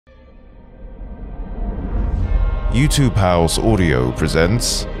YouTube House Audio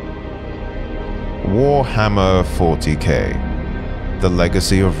presents Warhammer 40k, The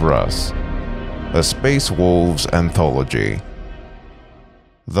Legacy of Russ, a Space Wolves Anthology.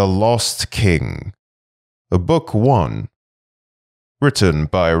 The Lost King, Book 1, written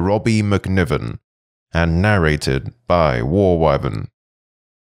by Robbie Macniven and narrated by Wyvern.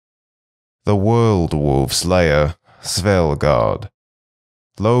 The World Wolf Slayer, Svelgard,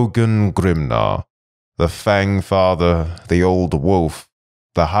 Logan Grimnar, the Fang Father, the Old Wolf,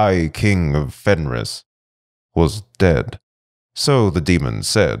 the High King of Fenris, was dead. So the demons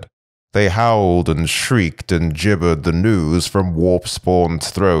said. They howled and shrieked and gibbered the news from warp-spawned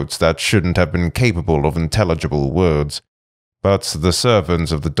throats that shouldn't have been capable of intelligible words. But the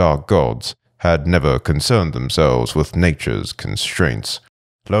servants of the Dark Gods had never concerned themselves with nature's constraints.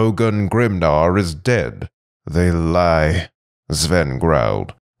 Logan Grimnar is dead. They lie, Sven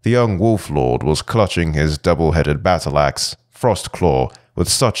growled. The young Wolf Lord was clutching his double-headed battle-axe, Frostclaw, with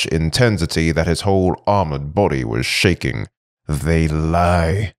such intensity that his whole armored body was shaking. They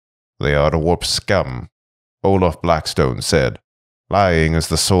lie. They are warp scum, Olaf Blackstone said. Lying is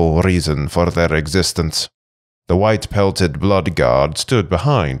the sole reason for their existence. The white-pelted blood guard stood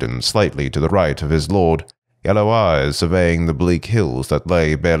behind and slightly to the right of his lord, yellow eyes surveying the bleak hills that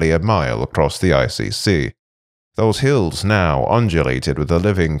lay barely a mile across the icy sea. Those hills now undulated with a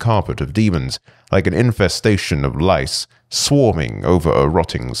living carpet of demons, like an infestation of lice, swarming over a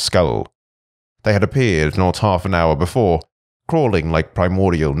rotting skull. They had appeared not half an hour before, crawling like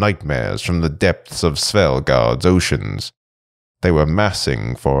primordial nightmares from the depths of Svelgard's oceans. They were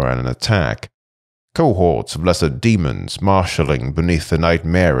massing for an attack. Cohorts of lesser demons marshalling beneath the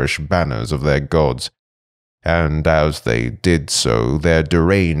nightmarish banners of their gods. And as they did so, their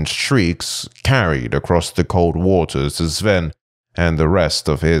deranged shrieks carried across the cold waters to Sven and the rest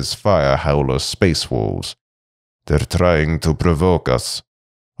of his fire-howler space wolves. They're trying to provoke us,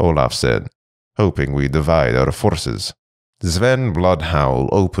 Olaf said, hoping we divide our forces. Sven Bloodhowl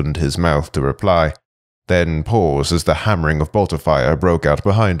opened his mouth to reply, then paused as the hammering of bolter fire broke out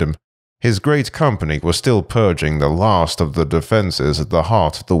behind him. His great company was still purging the last of the defenses at the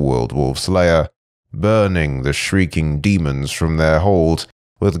heart of the World Wolf Slayer, burning the shrieking demons from their holds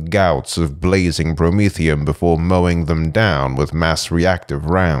with gouts of blazing promethium before mowing them down with mass reactive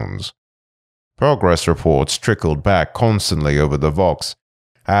rounds. Progress reports trickled back constantly over the Vox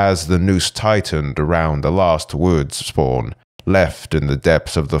as the noose tightened around the last wood spawn left in the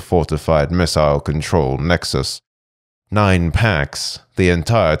depths of the fortified missile control nexus. 9 packs, the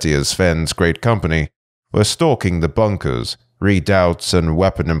entirety of Sven's great company, were stalking the bunkers, redoubts and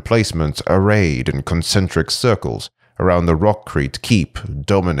weapon emplacements arrayed in concentric circles around the Rockcrete keep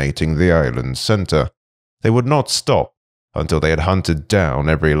dominating the island's center. They would not stop until they had hunted down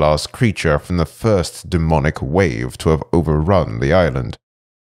every last creature from the first demonic wave to have overrun the island.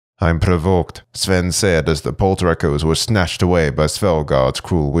 I'm provoked, Sven said as the polter echoes were snatched away by Svelgard's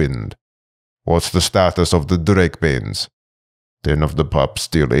cruel wind. What's the status of the Drakebanes? 10 of the pups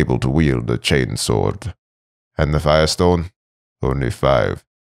still able to wield a chainsword. And the Firestone? Only 5.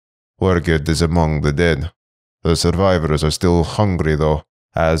 Wargid is among the dead. The survivors are still hungry though,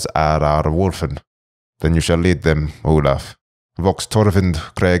 as are our wolfen. Then you shall lead them, Olaf. Vox Torvind,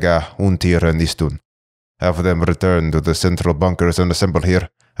 Krega, Untir and Istun. Have them return to the central bunkers and assemble here,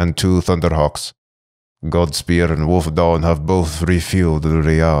 and 2 Thunderhawks. Godspear and Wolf Dawn have both refueled and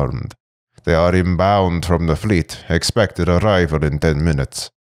rearmed. They are inbound from the fleet, expected arrival in 10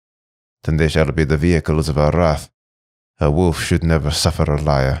 minutes. Then they shall be the vehicles of our wrath. A wolf should never suffer a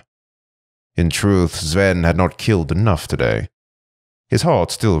liar. In truth, Sven had not killed enough today. His heart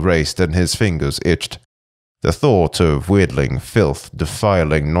still raced and his fingers itched. The thought of whittling filth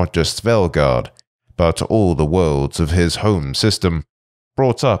defiling not just Svelgard, but all the worlds of his home system,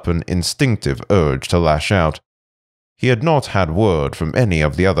 brought up an instinctive urge to lash out. He had not had word from any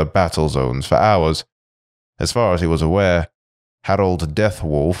of the other battle zones for hours. As far as he was aware, Harold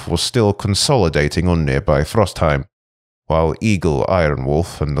Deathwolf was still consolidating on nearby Frostheim, while Eagle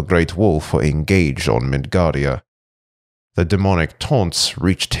Ironwolf and the Great Wolf were engaged on Midgardia. The demonic taunts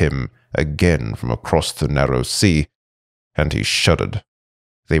reached him again from across the narrow sea, and he shuddered.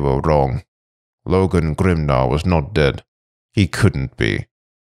 They were wrong. Logan Grimnar was not dead. He couldn't be.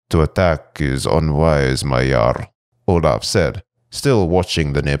 To attack is unwise, my Jarl, Olaf said, still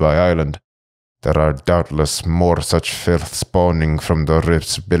watching the nearby island. There are doubtless more such filth spawning from the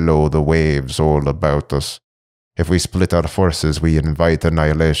rifts below the waves all about us. If we split our forces, we invite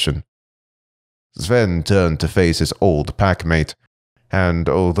annihilation. Sven turned to face his old packmate, and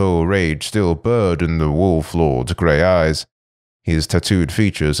although rage still burdened the Wolf Lord's grey eyes, His tattooed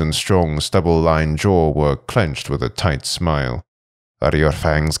features and strong, stubble-lined jaw were clenched with a tight smile. "Are your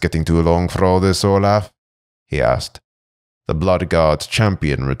fangs getting too long for all this, Olaf?" he asked. The Bloodguard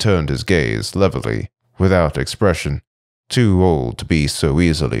champion returned his gaze levelly, without expression, too old to be so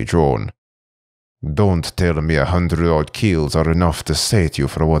easily drawn. "Don't tell me 100-odd kills are enough to sate you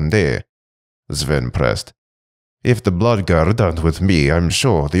for one day," Sven pressed. "If the Bloodguard aren't with me, I'm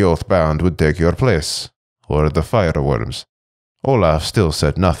sure the Oathbound would take your place, or the Fireworms." Olaf still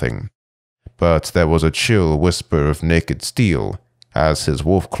said nothing, but there was a chill whisper of naked steel as his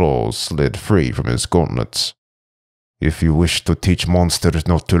wolf claws slid free from his gauntlets. "If you wish to teach monsters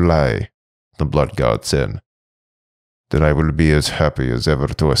not to lie," the Bloodguard said, "then I will be as happy as ever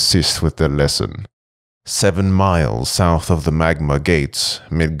to assist with the lesson." 7 miles south of the magma gates,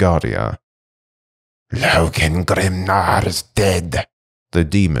 Midgardia. "Logan Grimnar is dead," the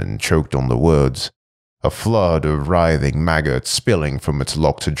demon choked on the words, a flood of writhing maggots spilling from its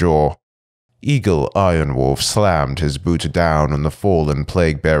locked jaw. Eagle Ironwolf slammed his boot down on the fallen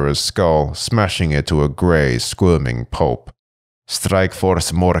plague-bearer's skull, smashing it to a grey, squirming pulp. "Strike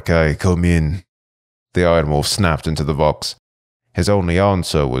Force Mordecai, come in." The Ironwolf snapped into the Vox. His only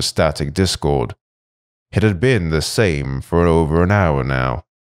answer was static discord. It had been the same for over an hour now.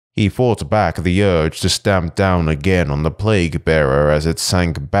 He fought back the urge to stamp down again on the plague-bearer as it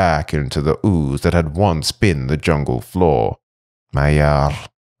sank back into the ooze that had once been the jungle floor. "My Jarl,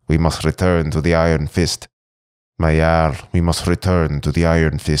 we must return to the Iron Fist. My Jarl, we must return to the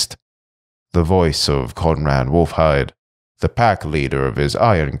Iron Fist." The voice of Conrad Wolfhide, the pack leader of his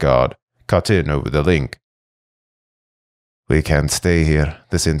Iron Guard, cut in over the link. "We can't stay here.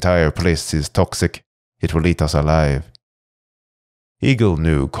 This entire place is toxic. It will eat us alive." Eagle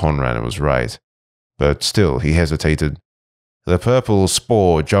knew Conrad was right, but still he hesitated. The purple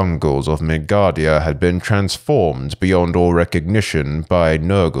spore jungles of Midgardia had been transformed beyond all recognition by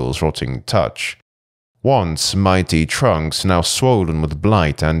Nurgle's rotting touch. Once mighty trunks, now swollen with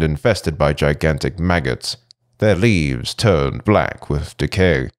blight and infested by gigantic maggots, their leaves turned black with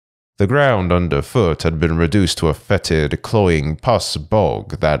decay. The ground underfoot had been reduced to a fetid, cloying pus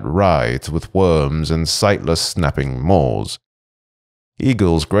bog that writhed with worms and sightless snapping maws.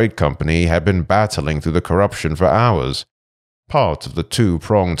 Eagle's great company had been battling through the corruption for hours, part of the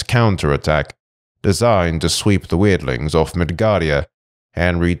two-pronged counterattack designed to sweep the weirdlings off Midgardia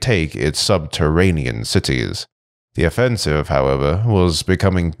and retake its subterranean cities. The offensive, however, was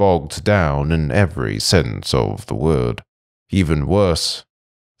becoming bogged down in every sense of the word. Even worse,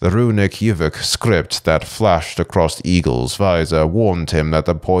 the runic Yivik script that flashed across Eagle's visor warned him that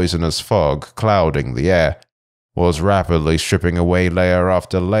the poisonous fog clouding the air was rapidly stripping away layer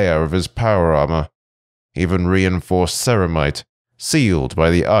after layer of his power armor. Even reinforced ceramite, sealed by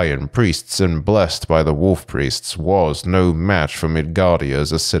the Iron Priests and blessed by the Wolf Priests, was no match for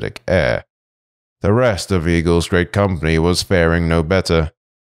Midgardia's acidic air. The rest of Eagle's great company was faring no better.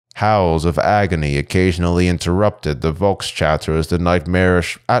 Howls of agony occasionally interrupted the vox chatter as the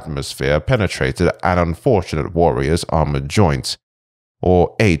nightmarish atmosphere penetrated an unfortunate warrior's armored joints,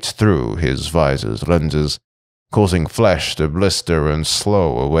 or ate through his visor's lenses, causing flesh to blister and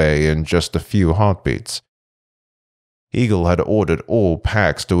slow away in just a few heartbeats. Eagle had ordered all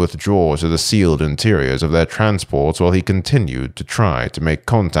packs to withdraw to the sealed interiors of their transports while he continued to try to make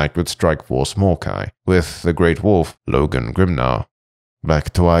contact with Strikeforce Mordecai, with the Great Wolf, Logan Grimnar.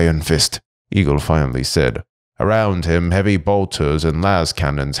 "Back to Iron Fist," Eagle finally said. Around him, heavy bolters and las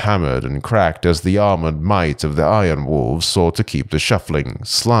cannons hammered and cracked as the armored might of the Iron Wolves sought to keep the shuffling,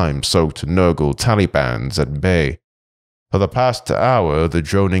 slime-soaked Nurgle Talibans at bay. For the past hour, the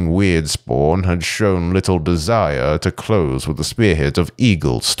droning weird spawn had shown little desire to close with the spearheads of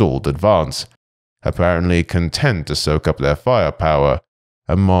Eagle's stalled advance, apparently content to soak up their firepower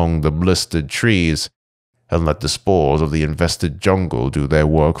among the blistered trees and let the spores of the infested jungle do their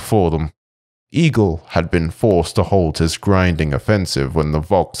work for them. Eagle had been forced to halt his grinding offensive when the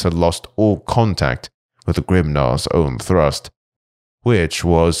Vox had lost all contact with Grimnar's own thrust, which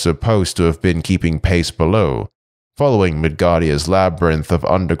was supposed to have been keeping pace below, following Midgardia's labyrinth of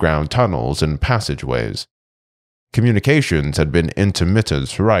underground tunnels and passageways. Communications had been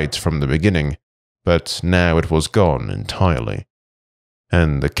intermittent right from the beginning, but now it was gone entirely.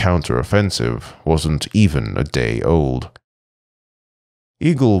 And the counteroffensive wasn't even a day old.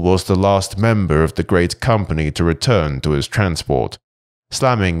 Eagle was the last member of the great company to return to his transport,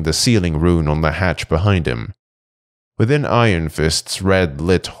 slamming the sealing rune on the hatch behind him. Within Iron Fist's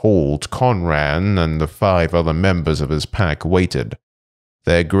red-lit hold, Conrad and the 5 other members of his pack waited,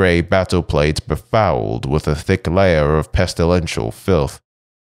 their grey battleplates befouled with a thick layer of pestilential filth.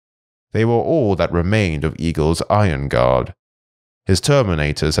 They were all that remained of Eagle's Iron Guard, His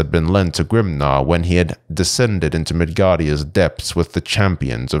Terminators had been lent to Grimnar when he had descended into Midgardia's depths with the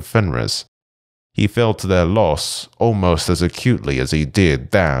champions of Fenris. He felt their loss almost as acutely as he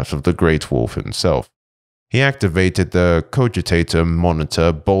did that of the Great Wolf himself. He activated the cogitator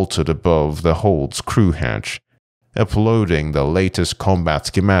monitor bolted above the hold's crew hatch, uploading the latest combat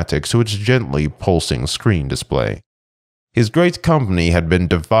schematics to its gently pulsing screen display. His great company had been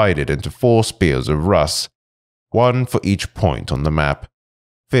divided into 4 spears of Russ, one for each point on the map.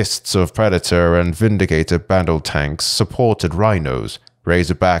 Fists of Predator and Vindicator battle tanks supported rhinos,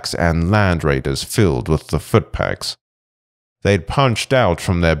 razorbacks, and land raiders filled with the footpacks. They'd punched out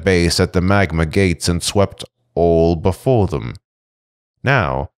from their base at the magma gates and swept all before them.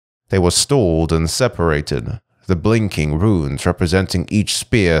 Now, they were stalled and separated, the blinking runes representing each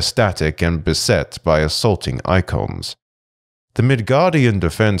spear static and beset by assaulting icons. The Midgardian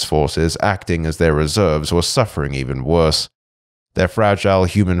defense forces acting as their reserves were suffering even worse. Their fragile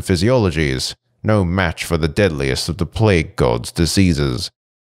human physiologies, no match for the deadliest of the plague god's diseases.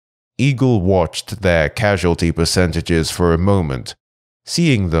 Eagle watched their casualty percentages for a moment,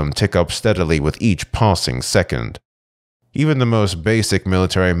 seeing them tick up steadily with each passing second. Even the most basic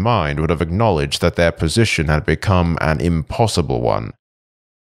military mind would have acknowledged that their position had become an impossible one.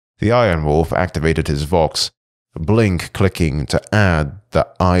 The Iron Wolf activated his Vox, blink clicking to add the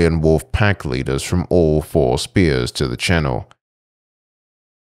Iron Wolf pack leaders from all 4 spears to the channel.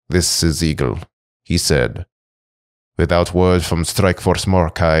 "This is Eagle," he said. "Without word from Strikeforce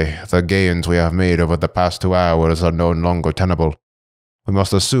Mordecai, the gains we have made over the past 2 hours are no longer tenable. We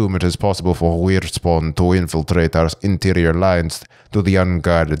must assume it is possible for Weirspawn to infiltrate our interior lines to the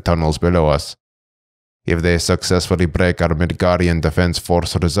unguarded tunnels below us. If they successfully break our Midgardian Defense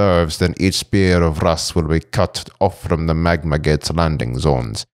Force reserves, then each spear of Russ will be cut off from the Magma Gates landing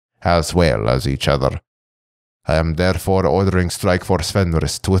zones, as well as each other. I am therefore ordering Strikeforce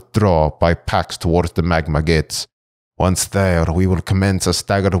Fenris to withdraw by packs towards the Magma Gates. Once there, we will commence a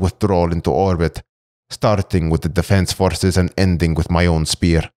staggered withdrawal into orbit, starting with the defense forces and ending with my own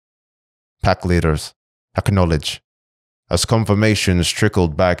spear. Pack leaders, acknowledge." As confirmations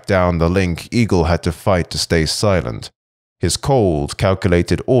trickled back down the link, Eagle had to fight to stay silent. His cold,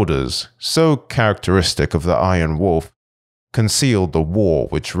 calculated orders, so characteristic of the Iron Wolf, concealed the war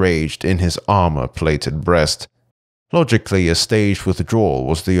which raged in his armor-plated breast. Logically, a staged withdrawal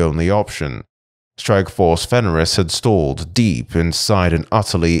was the only option. Strikeforce Fenris had stalled deep inside an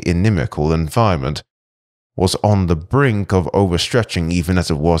utterly inimical environment, was on the brink of overstretching even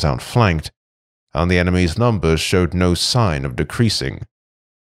as it was outflanked, and the enemy's numbers showed no sign of decreasing.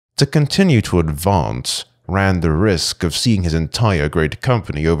 To continue to advance ran the risk of seeing his entire great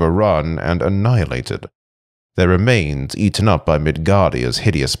company overrun and annihilated, their remains eaten up by Midgardia's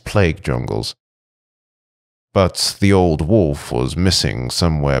hideous plague jungles. But the old wolf was missing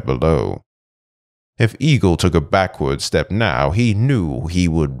somewhere below. If Eagle took a backward step now, he knew he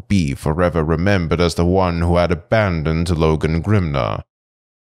would be forever remembered as the one who had abandoned Logan Grimnar.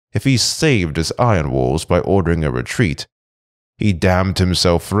 If he saved his Iron Wolves by ordering a retreat, he damned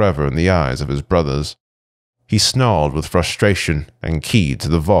himself forever in the eyes of his brothers. He snarled with frustration and keyed to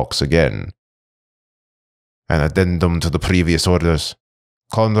the Vox again. "An addendum to the previous orders.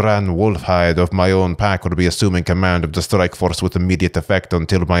 Conran Wolfhide of my own pack will be assuming command of the strike force with immediate effect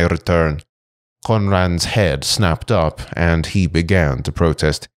until my return." Conran's head snapped up, and he began to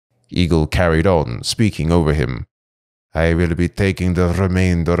protest. Eagle carried on, speaking over him. "I will be taking the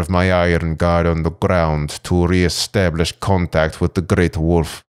remainder of my Iron Guard on the ground to re-establish contact with the Great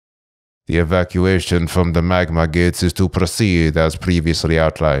Wolf. The evacuation from the Magma Gates is to proceed as previously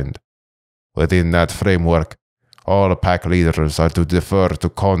outlined. Within that framework, all pack leaders are to defer to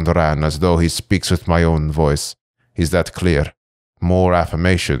Conran as though he speaks with my own voice. Is that clear?" More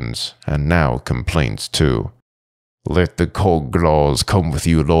affirmations, and now complaints too. "Let the cold claws come with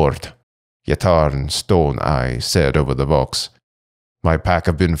you, Lord," Yatarn Stone Eye said over the Vox. "My pack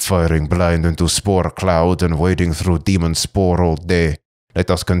have been firing blind into spore cloud and wading through demon spore all day. Let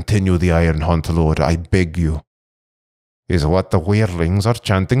us continue the iron hunt, Lord, I beg you." "Is what the weirlings are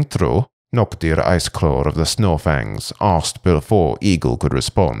chanting true?" Noctir Iceclaw of the Snowfangs asked before Eagle could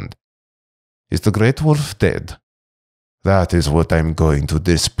respond. "Is the Great Wolf dead?" "That is what I'm going to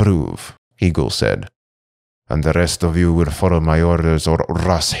disprove," Eagle said. "And the rest of you will follow my orders, or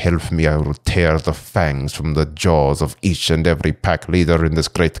Russ help me, I will tear the fangs from the jaws of each and every pack leader in this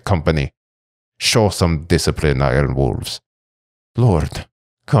great company. Show some discipline, Iron Wolves." "Lord,"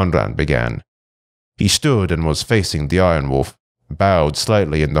 Conran began. He stood and was facing the Iron Wolf, bowed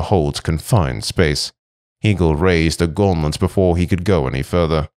slightly in the hold's confined space. Eagle raised the gauntlets before he could go any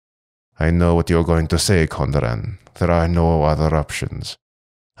further. I know what you're going to say, Condoran. There are no other options.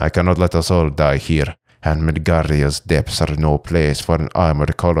 I cannot let us all die here, and Midgardia's depths are no place for an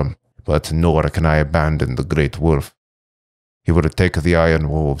armored column, but nor can I abandon the Great Wolf. He will take the Iron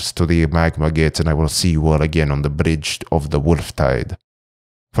Wolves to the Magma Gate, and I will see you all again on the bridge of the Wolf Tide.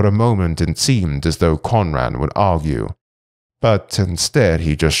 For a moment it seemed as though Conran would argue, but instead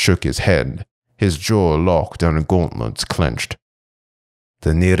he just shook his head, his jaw locked and gauntlets clenched.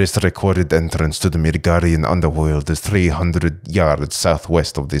 The nearest recorded entrance to the Midgardian underworld is 300 yards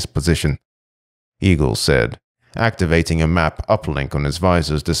southwest of this position, Eagle said, activating a map uplink on his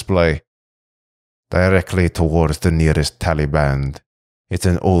visor's display. Directly towards the nearest Taliban. It's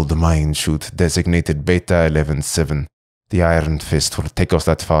an old mine chute designated Beta 11-7. The Iron Fist will take us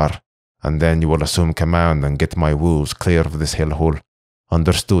that far, and then you will assume command and get my wolves clear of this hellhole.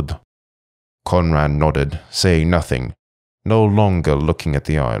 Understood? Conran nodded, saying nothing, no longer looking at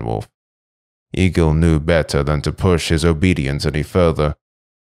the Iron Wolf. Eagle knew better than to push his obedience any further.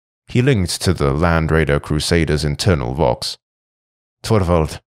 He linked to the Land Raider Crusader's internal vox.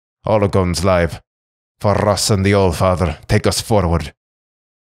 Torvald, all guns live. For Russ and the Allfather, take us forward.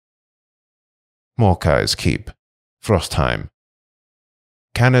 Morkai's Keep, Frostheim.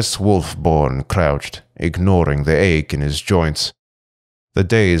 Canis Wolfborn crouched, ignoring the ache in his joints. The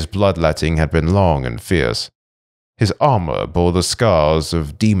day's bloodletting had been long and fierce. His armor bore the scars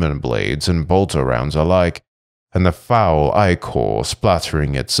of demon blades and bolter rounds alike, and the foul ichor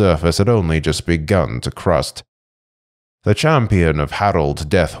splattering its surface had only just begun to crust. The champion of Harold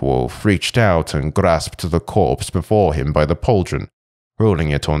Deathwolf reached out and grasped the corpse before him by the pauldron, rolling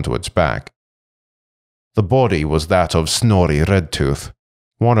it onto its back. The body was that of Snorri Redtooth,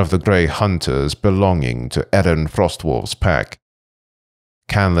 one of the Grey Hunters belonging to Erin Frostwolf's pack.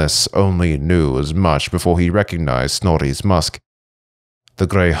 Canlis only knew as much before he recognized Snorri's musk. The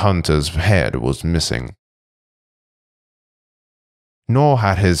Grey Hunter's head was missing. Nor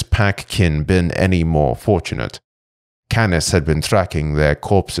had his pack-kin been any more fortunate. Canis had been tracking their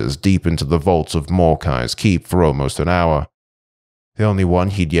corpses deep into the vaults of Morkai's Keep for almost an hour. The only one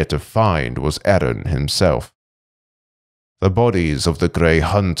he'd yet to find was Erin himself. The bodies of the Grey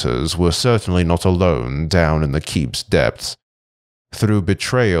Hunters were certainly not alone down in the keep's depths. Through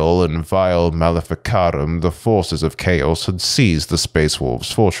betrayal and vile maleficarum, the forces of chaos had seized the Space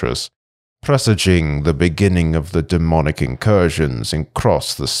Wolves' fortress, presaging the beginning of the demonic incursions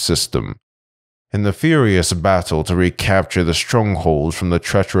across the system. In the furious battle to recapture the stronghold from the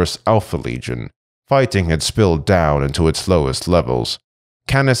treacherous Alpha Legion, fighting had spilled down into its lowest levels.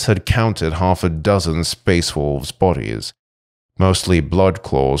 Canis had counted half a dozen Space Wolves' bodies, mostly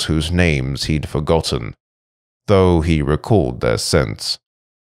Bloodclaws whose names he'd forgotten, though he recalled their scents.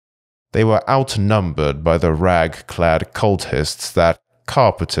 They were outnumbered by the rag-clad cultists that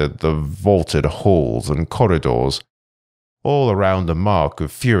carpeted the vaulted halls and corridors. All around the mark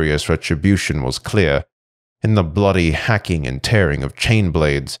of furious retribution was clear, in the bloody hacking and tearing of chain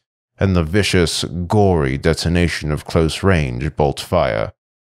blades, and the vicious, gory detonation of close-range bolt fire.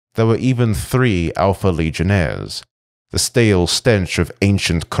 There were even 3 Alpha Legionnaires, the stale stench of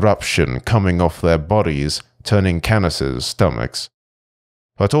ancient corruption coming off their bodies, turning Canis's stomachs.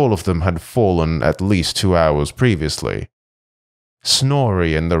 But all of them had fallen at least 2 hours previously.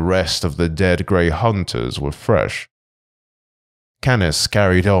 Snorri and the rest of the dead Grey Hunters were fresh. Canis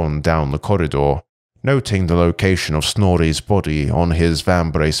carried on down the corridor, noting the location of Snorri's body on his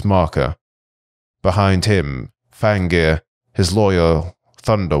Vambrace marker. Behind him, Fangir, his loyal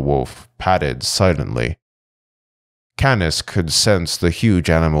Thunderwolf, padded silently. Canis could sense the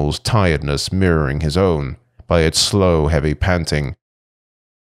huge animal's tiredness mirroring his own by its slow, heavy panting.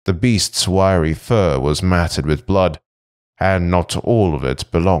 The beast's wiry fur was matted with blood, and not all of it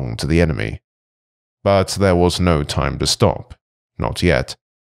belonged to the enemy. But there was no time to stop. Not yet.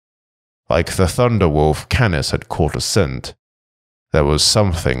 Like the Thunderwolf, Canis had caught a scent. There was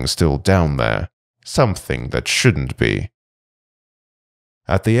something still down there, something that shouldn't be.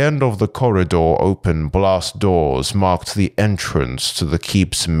 At the end of the corridor, open blast doors marked the entrance to the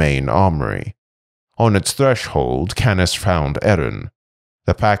keep's main armory. On its threshold, Canis found Erin.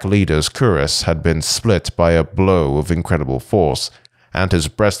 The pack leader's cuirass had been split by a blow of incredible force, and his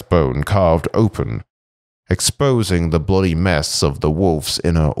breastbone carved open, exposing the bloody mess of the wolf's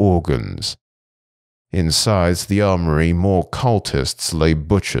inner organs. Inside the armory, more cultists lay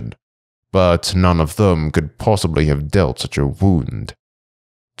butchered, but none of them could possibly have dealt such a wound.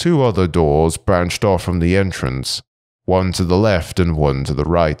 2 other doors branched off from the entrance, one to the left and one to the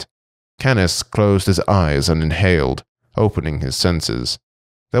right. Canis closed his eyes and inhaled, opening his senses.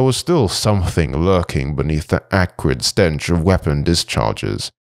 There was still something lurking beneath the acrid stench of weapon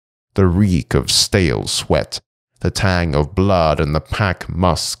discharges. The reek of stale sweat, the tang of blood, and the pack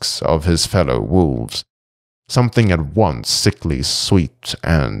musks of his fellow wolves. Something at once sickly sweet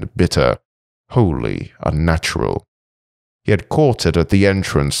and bitter, wholly unnatural. He had caught it at the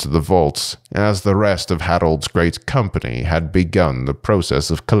entrance to the vaults, as the rest of Harold's great company had begun the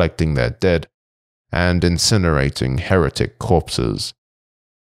process of collecting their dead and incinerating heretic corpses.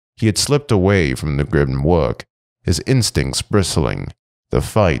 He had slipped away from the grim work, his instincts bristling. The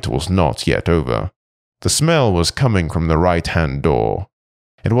fight was not yet over. The smell was coming from the right-hand door.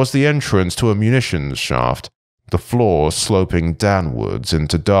 It was the entrance to a munitions shaft, the floor sloping downwards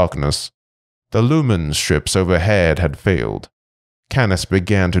into darkness. The lumen strips overhead had failed. Canis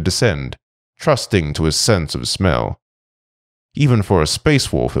began to descend, trusting to his sense of smell. Even for a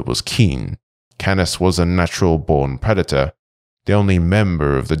space wolf it was keen. Canis was a natural-born predator, the only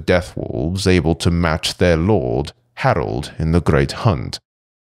member of the Death Wolves able to match their lord, Harold, in the Great Hunt.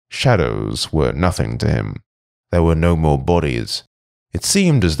 Shadows were nothing to him. There were no more bodies. It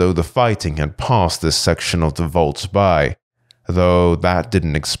seemed as though the fighting had passed this section of the vaults by, though that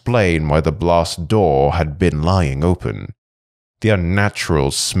didn't explain why the blast door had been lying open. The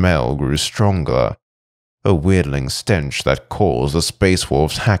unnatural smell grew stronger, a weirdling stench that caused the space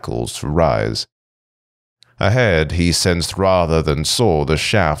wolf's hackles to rise. Ahead, he sensed rather than saw the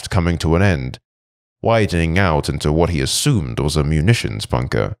shaft coming to an end, widening out into what he assumed was a munitions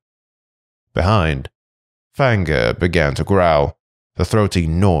bunker. Behind, Fanga began to growl, the throaty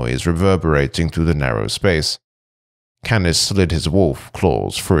noise reverberating through the narrow space. Canis slid his wolf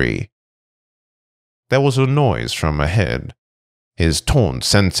claws free. There was a noise from ahead, his torn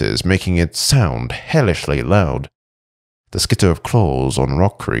senses making it sound hellishly loud. The skitter of claws on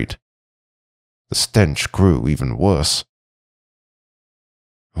rockcrete. The stench grew even worse.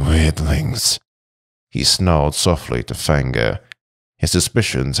 "Weirdlings," he snarled softly to Fanga. His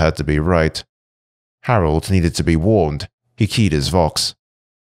suspicions had to be right. Harold needed to be warned. He keyed his vox.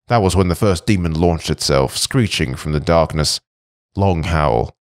 That was when the first demon launched itself, screeching from the darkness. Long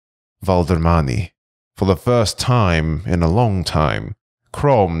howl. Valdermani. For the first time in a long time,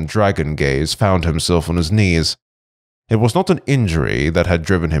 Crom Dragongaze found himself on his knees. It was not an injury that had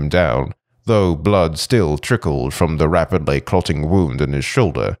driven him down, though blood still trickled from the rapidly clotting wound in his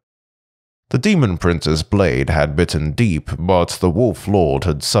shoulder. The Demon Prince's blade had bitten deep, but the Wolf Lord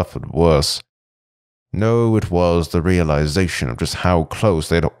had suffered worse. No, it was the realization of just how close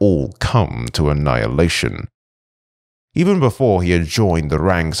they'd all come to annihilation. Even before he had joined the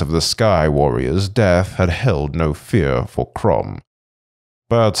ranks of the Sky Warriors, death had held no fear for Crom.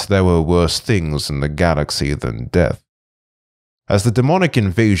 But there were worse things in the galaxy than death. As the demonic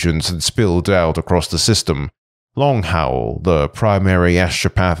invasions had spilled out across the system, Longhowl, the primary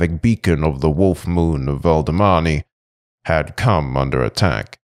astropathic beacon of the Wolf Moon of Valdemani, had come under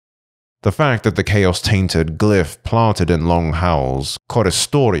attack. The fact that the chaos-tainted glyph planted in Longhowl's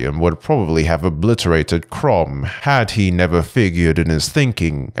Choristorium would probably have obliterated Crom had he never figured in his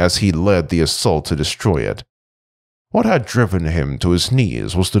thinking as he led the assault to destroy it. What had driven him to his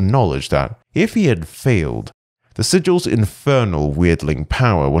knees was the knowledge that, if he had failed, the sigil's infernal weirdling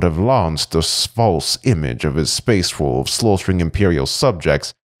power would have launched a false image of his space wolf slaughtering Imperial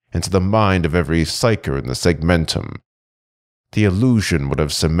subjects into the mind of every psyker in the segmentum. The illusion would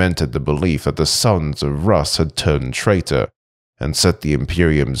have cemented the belief that the sons of Russ had turned traitor, and set the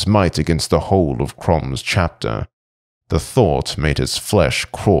Imperium's might against the whole of Crom's chapter. The thought made his flesh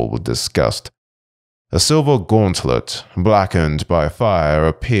crawl with disgust. A silver gauntlet, blackened by fire,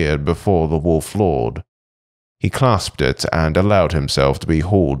 appeared before the Wolf Lord. He clasped it and allowed himself to be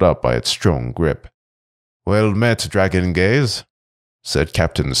hauled up by its strong grip. "Well met, Dragongaze," said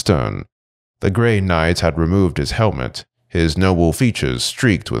Captain Stern. The Grey Knight had removed his helmet, his noble features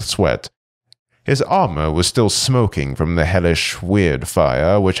streaked with sweat. His armor was still smoking from the hellish, weird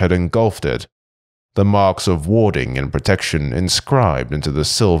fire which had engulfed it, the marks of warding and protection inscribed into the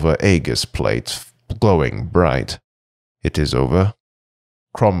silver aegis plate, glowing bright. "It is over?"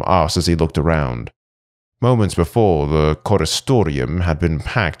 Crom asked as he looked around. Moments before, the Choristorium had been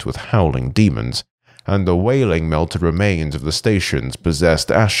packed with howling demons, and the wailing melted remains of the station's possessed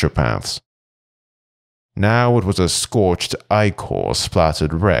astropaths. Now it was a scorched ichor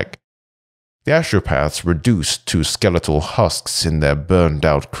splattered wreck. The astropaths reduced to skeletal husks in their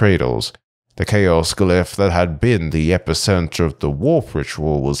burned-out cradles. The chaos glyph that had been the epicenter of the warp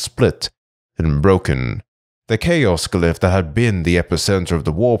ritual was split and broken. The chaos glyph that had been the epicenter of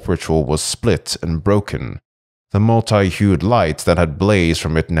the warp ritual was split and broken. The multi-hued light that had blazed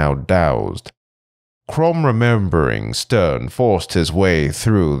from it now doused. Crom, remembering Stern, forced his way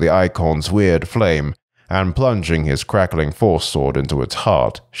through the icon's weird flame and plunging his crackling force sword into its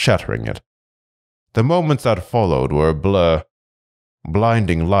heart, shattering it. The moments that followed were a blur.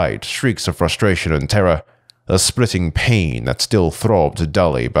 Blinding light, shrieks of frustration and terror, a splitting pain that still throbbed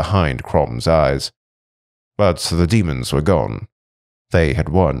dully behind Crom's eyes. But the demons were gone. They had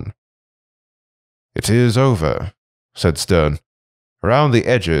won. "It is over," said Stern. Around the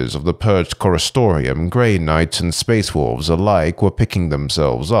edges of the purged Chorustorium, Grey Knights and Space Wolves alike were picking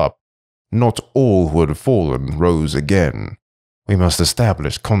themselves up. Not all who had fallen rose again. "We must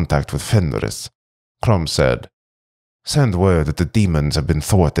establish contact with Fenris," Crom said. "Send word that the demons have been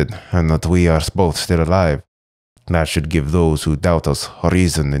thwarted and that we are both still alive. That should give those who doubt us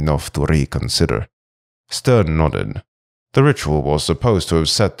reason enough to reconsider." Stern nodded. The ritual was supposed to have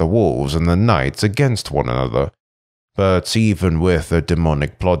set the wolves and the knights against one another, but even with the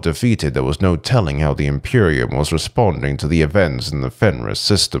demonic plot defeated, there was no telling how the Imperium was responding to the events in the Fenris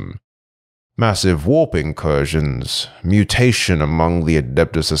system. Massive warp incursions, mutation among the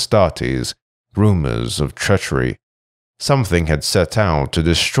Adeptus Astartes, rumors of treachery. Something had set out to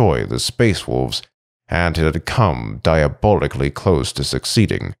destroy the Space Wolves, and it had come diabolically close to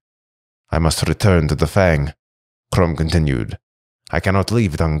succeeding. "I must return to the Fang," Crom continued. "I cannot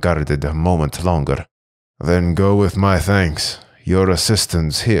leave it unguarded a moment longer." "Then go with my thanks. Your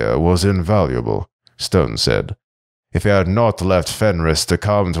assistance here was invaluable," Stone said. "If you had not left Fenris to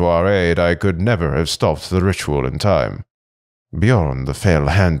come to our aid, I could never have stopped the ritual in time." "Bjorn the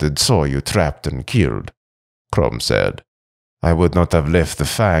Fell-Handed saw you trapped and killed," Crom said. "I would not have left the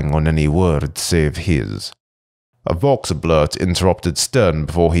Fang on any word save his." A Vox blurt interrupted Stern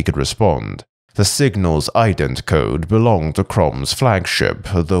before he could respond. The signal's ident code belonged to Crom's flagship,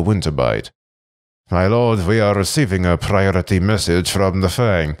 the Winterbite. "My lord, we are receiving a priority message from the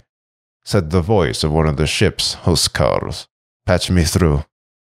Fang," said the voice of one of the ship's huscarls. "Patch me through,"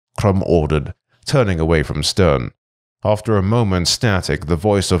 Crom ordered, turning away from Stern. After a moment's static, the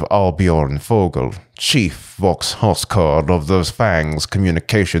voice of Albjorn Fogel, chief Vox huscar of the Fang's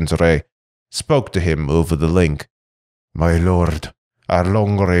communications array, spoke to him over the link. "My lord, our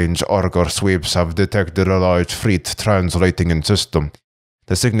long-range Argor sweeps have detected a large fleet translating in system.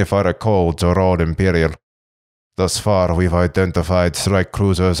 The signifier codes are all Imperial. Thus far, we've identified strike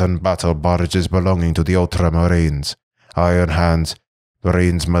cruisers and battle barges belonging to the Ultramarines, Iron Hands,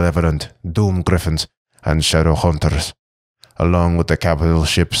 Marines Malevolent, Doom Griffins, and Shadow Hunters, along with the capital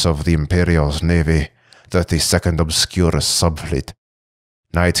ships of the Imperial's Navy, 32nd Obscurus Subfleet,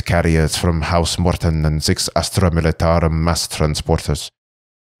 night carriers from House Morton, and 6 Astra Militarum mass transporters.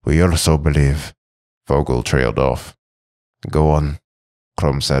 We also believe..." Vogel trailed off. "Go on,"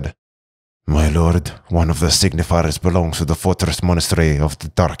 Crom said. "My lord, one of the signifiers belongs to the Fortress Monastery of the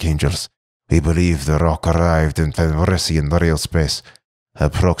Dark Angels. We believe the rock arrived in Fenrisian rail space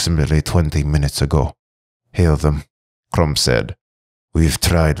approximately 20 minutes ago." "Hail them," Crom said. "We've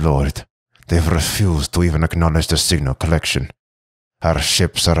tried, lord. They've refused to even acknowledge the signal collection. Our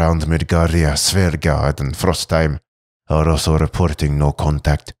ships around Midgardia, Svergard, and Frostheim are also reporting no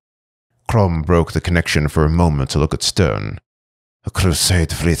contact." Crom broke the connection for a moment to look at Stern. "A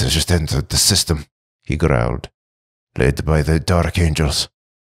Crusade fleet has just entered the system," he growled, "led by the Dark Angels."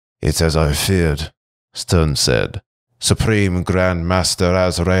 "It's as I feared," Stern said. "Supreme Grand Master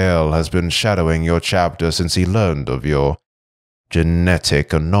Azrael has been shadowing your chapter since he learned of your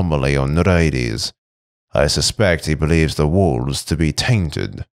genetic anomaly on Nereides. I suspect he believes the wolves to be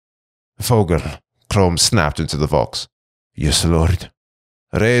tainted." "Vogel," Crom snapped into the Vox. "Yes, lord."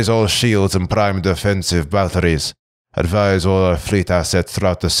 "Raise all shields and prime defensive batteries. Advise all our fleet assets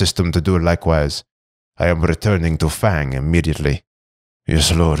throughout the system to do likewise. I am returning to Fang immediately."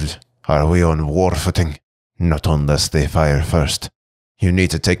 "Yes, lord. Are we on war footing?" "Not unless they fire first." "You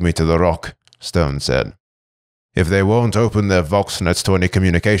need to take me to the Rock," Stone said. "If they won't open their Vox nets to any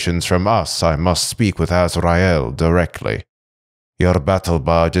communications from us, I must speak with Azrael directly." "Your battle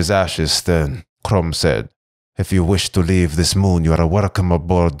barge is ashes, Stern," Crom said. "If you wish to leave this moon, you are welcome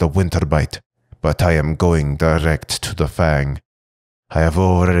aboard the Winterbite, but I am going direct to the Fang. I have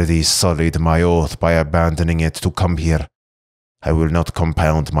already sullied my oath by abandoning it to come here. I will not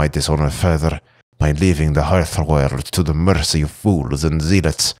compound my dishonor further by leaving the Hearthworld to the mercy of fools and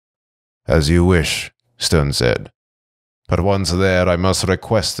zealots." "As you wish," Stern said. "But once there, I must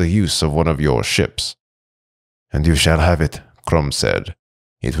request the use of one of your ships." "And you shall have it," Crom said.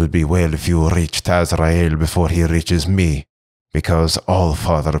 "It would be well if you reached Azrael before he reaches me, because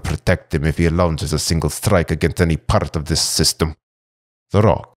All-Father protect him if he launches a single strike against any part of this system." The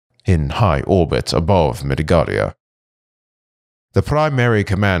Rock, in high orbit above Midgardia. The primary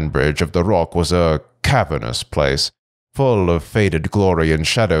command bridge of the Rock was a cavernous place, full of faded glory and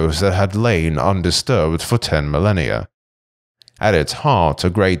shadows that had lain undisturbed for 10 millennia. At its heart, a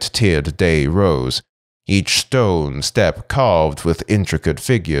great tiered day rose, each stone step carved with intricate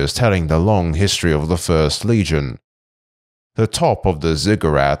figures telling the long history of the First Legion. The top of the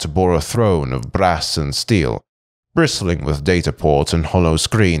ziggurat bore a throne of brass and steel, bristling with data ports and hollow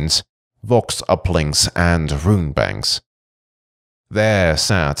screens, vox uplinks, and rune banks. There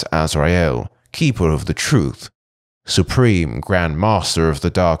sat Azrael, keeper of the truth, supreme Grand Master of the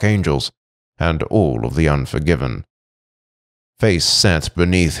Dark Angels, and all of the unforgiven. Face set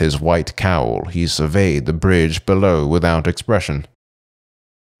beneath his white cowl, he surveyed the bridge below without expression.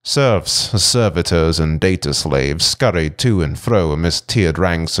 Serfs, servitors, and data slaves scurried to and fro amidst tiered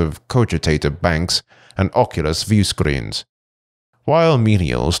ranks of cogitator banks and Oculus viewscreens, while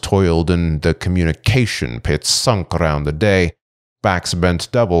menials toiled in the communication pits sunk around the day, backs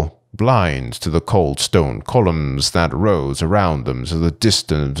bent double, blind to the cold stone columns that rose around them to the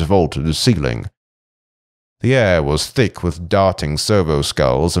distant vaulted ceiling. The air was thick with darting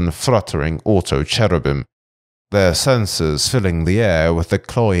servo-skulls and fluttering auto-cherubim, their sensors filling the air with the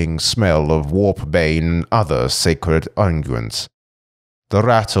cloying smell of warp-bane and other sacred unguents. The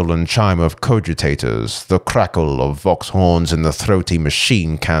rattle and chime of cogitators, the crackle of vox horns and the throaty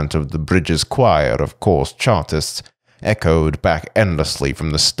machine cant of the bridge's choir of coarse chartists echoed back endlessly from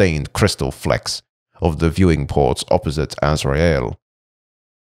the stained crystal flecks of the viewing ports opposite Azrael.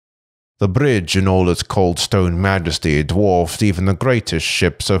 The bridge in all its cold stone majesty dwarfed even the greatest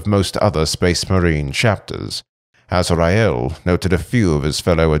ships of most other Space Marine chapters. Azrael noted a few of his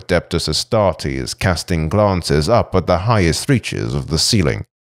fellow Adeptus Astartes casting glances up at the highest reaches of the ceiling.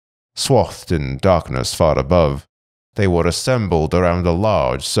 Swathed in darkness far above, they were assembled around a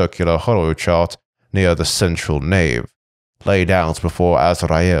large circular holochart near the central nave, laid out before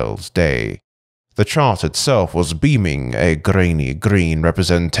Azrael's day. The chart itself was beaming a grainy green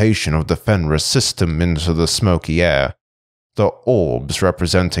representation of the Fenris system into the smoky air, the orbs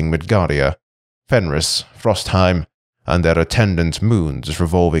representing Midgardia, Fenris, Frostheim, and their attendant moons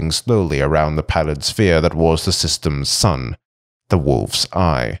revolving slowly around the pallid sphere that was the system's sun, the Wolf's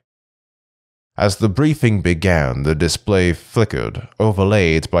Eye. As the briefing began, the display flickered,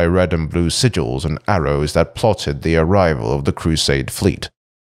 overlaid by red and blue sigils and arrows that plotted the arrival of the Crusade fleet.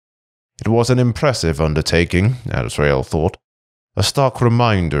 It was an impressive undertaking, Azrael thought, a stark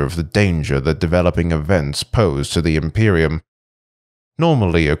reminder of the danger that developing events posed to the Imperium.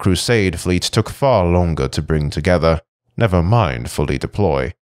 Normally, a Crusade fleet took far longer to bring together, never mind fully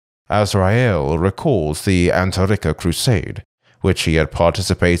deploy. Azrael recalls the Antarica Crusade, which he had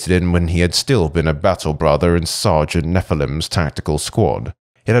participated in when he had still been a battle brother in Sergeant Nephilim's tactical squad.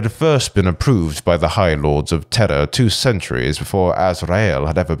 It had first been approved by the High Lords of Terror 2 centuries before Azrael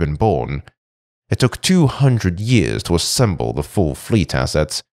had ever been born. It took 200 years to assemble the full fleet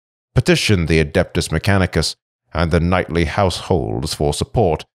assets, petition the Adeptus Mechanicus and the knightly households for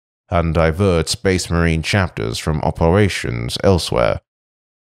support, and divert Space Marine chapters from operations elsewhere.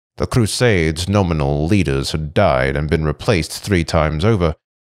 The Crusade's nominal leaders had died and been replaced 3 times over,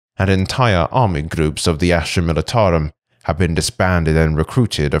 and entire army groups of the Astra Militarum had been disbanded and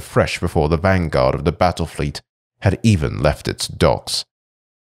recruited afresh before the vanguard of the battle fleet had even left its docks.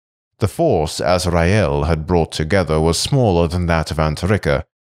 The force Azrael had brought together was smaller than that of Antarica,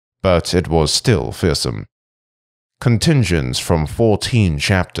 but it was still fearsome. Contingents from 14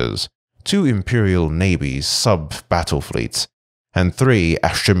 chapters, 2 Imperial Navy's sub-battle fleets, and 3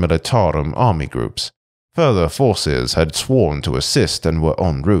 Astra Militarum army groups. Further forces had sworn to assist and were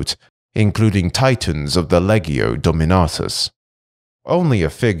en route, including titans of the Legio Dominatus. Only a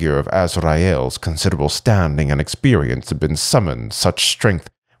figure of Azrael's considerable standing and experience had been summoned such strength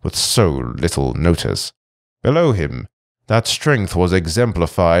with so little notice. Below him, that strength was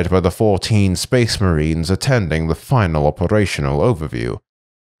exemplified by the 14 Space Marines attending the final operational overview.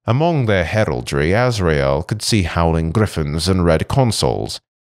 Among their heraldry, Azrael could see howling griffins and red consoles,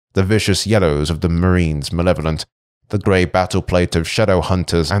 the vicious yellows of the Marines' Malevolent, the grey battleplate of Shadow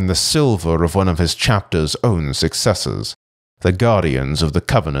Hunters, and the silver of one of his chapter's own successors, the Guardians of the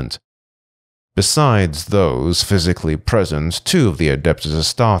Covenant. Besides those physically present, 2 of the Adeptus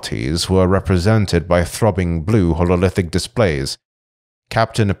Astartes were represented by throbbing blue hololithic displays,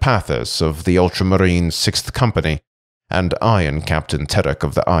 Captain Pathos of the Ultramarine 6th Company, and Iron Captain Terek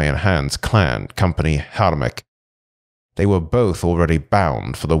of the Iron Hands Clan Company Harmech. They were both already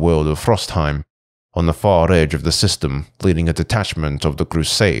bound for the world of Frostheim, on the far edge of the system, leading a detachment of the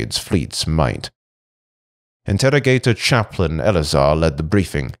Crusade's fleet's might. Interrogator Chaplain Elazar led the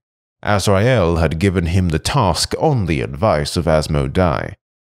briefing. Azrael had given him the task on the advice of Asmodai.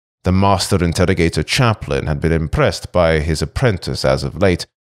 The master interrogator chaplain had been impressed by his apprentice as of late,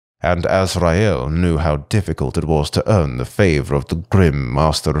 and Azrael knew how difficult it was to earn the favor of the grim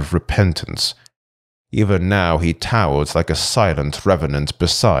master of repentance. Even now he towered like a silent revenant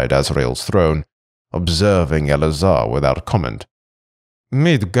beside Azrael's throne, observing Elazar without comment.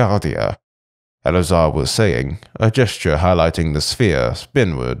 "Midgardia," Elazar was saying, a gesture highlighting the sphere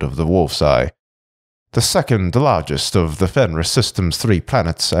spinward of the Wolf's Eye. "The second largest of the Fenris system's 3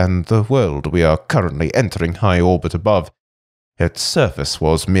 planets, and the world we are currently entering high orbit above. Its surface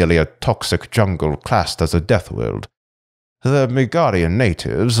was merely a toxic jungle classed as a death world. The Midgardian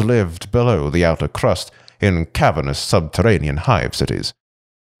natives lived below the outer crust in cavernous subterranean hive cities.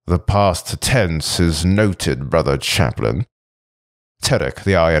 The past tense is noted, brother chaplain," Terek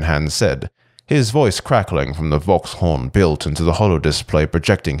the Iron Hand said, his voice crackling from the vox horn built into the holodisplay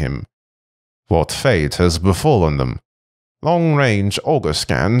projecting him. "What fate has befallen them? Long-range auger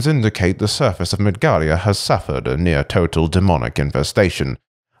scans indicate the surface of Midgardia has suffered a near-total demonic infestation.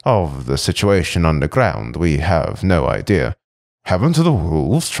 Of the situation underground, we have no idea. Haven't the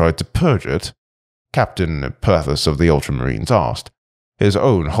wolves tried to purge it?" Captain Perthus of the Ultramarines asked, his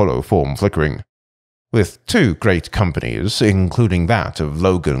own hollow form flickering. "With 2 great companies, including that of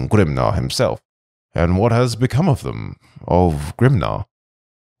Logan Grimnar himself. And what has become of them? Of Grimnar?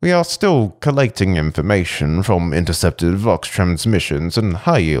 We are still collating information from intercepted Vox transmissions and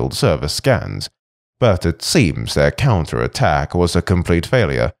high-yield service scans, but it seems their counterattack was a complete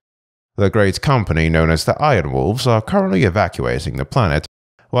failure. The great company known as the Iron Wolves are currently evacuating the planet,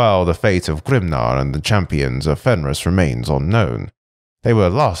 while the fate of Grimnar and the champions of Fenris remains unknown. They were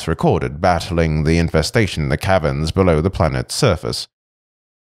last recorded battling the infestation in the caverns below the planet's surface."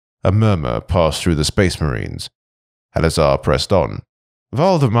 A murmur passed through the Space Marines. Elazar pressed on.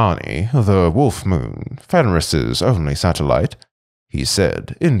 "Valdemani, the Wolf Moon, Fenris's only satellite," he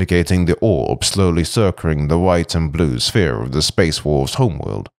said, indicating the orb slowly circling the white and blue sphere of the Space Wolves'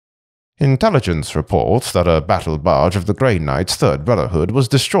 homeworld. "Intelligence reports that a battle barge of the Grey Knight's Third Brotherhood was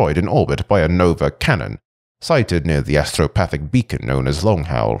destroyed in orbit by a Nova cannon, sighted near the astropathic beacon known as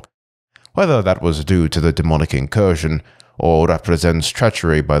Longhowl. Whether that was due to the demonic incursion, or represents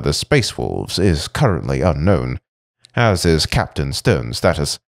treachery by the Space Wolves, is currently unknown, as is Captain Stern's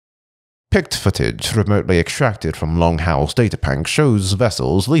status. Picked footage remotely extracted from Longhowl's databank shows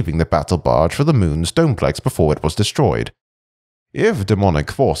vessels leaving the battle barge for the moon's domeplex before it was destroyed. If demonic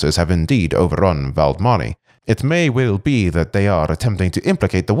forces have indeed overrun Valdemani, it may well be that they are attempting to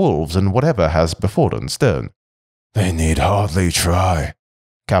implicate the wolves in whatever has befallen Stern." "They need hardly try,"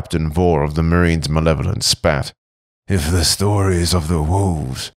 Captain Vore of the Marines' Malevolence spat. "If the stories of the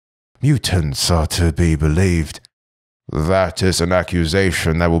wolves, mutants, are to be believed." "That is an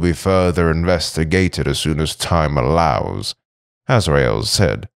accusation that will be further investigated as soon as time allows," Azrael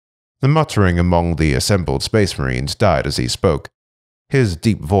said. The muttering among the assembled Space Marines died as he spoke, his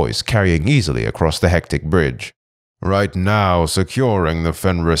deep voice carrying easily across the hectic bridge. "Right now, securing the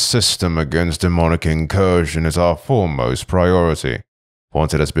Fenris system against demonic incursion is our foremost priority.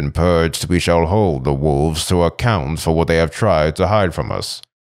 Once it has been purged, we shall hold the wolves to account for what they have tried to hide from us.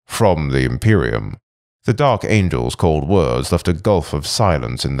 From the Imperium." The Dark Angel's cold words left a gulf of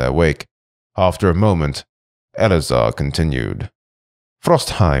silence in their wake. After a moment, Elazar continued.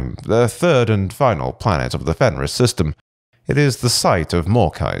 "Frostheim, the 3rd and final planet of the Fenris system. It is the site of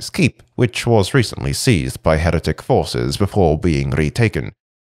Morkai's Keep, which was recently seized by heretic forces before being retaken.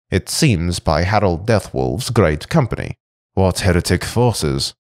 It seems by Harold Deathwolf's great company." "What heretic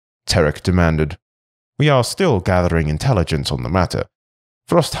forces?" Terek demanded. "We are still gathering intelligence on the matter.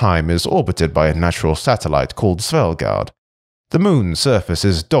 Frostheim is orbited by a natural satellite called Svelgard. The moon's surface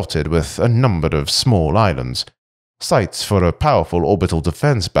is dotted with a number of small islands, sites for a powerful orbital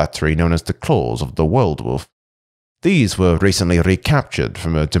defense battery known as the Claws of the Worldwolf. These were recently recaptured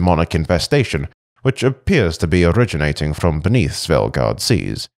from a demonic infestation, which appears to be originating from beneath Svelgard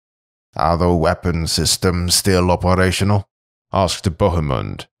seas." "Are the weapon systems still operational?" asked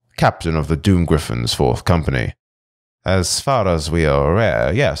Bohemund, captain of the Doomgriffin's 4th Company. "As far as we are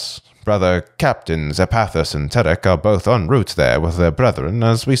aware, yes. Brother Captains Epathus and Terek are both en route there with their brethren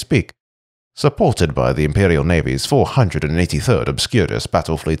as we speak, supported by the Imperial Navy's 483rd Obscurus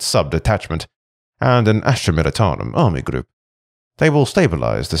Battlefleet Sub-Detachment and an Astra Militarum army group. They will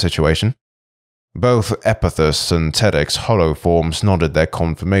stabilize the situation." Both Epathus and Terek's hollow forms nodded their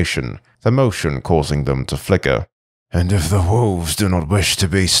confirmation, the motion causing them to flicker. "And if the wolves do not wish to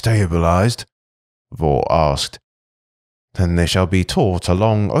be stabilized?" Vore asked. "Then they shall be taught a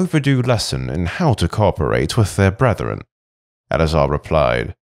long overdue lesson in how to cooperate with their brethren," Elazar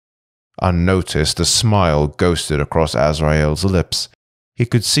replied. Unnoticed, a smile ghosted across Azrael's lips, He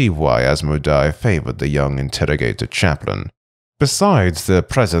could see why Asmodai favored the young interrogator chaplain. Besides their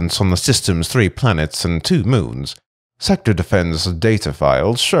presence on the system's 3 planets and 2 moons, Sector Defense data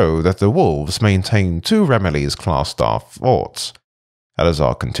files show that the Wolves maintain 2 Remilles-class staff forts.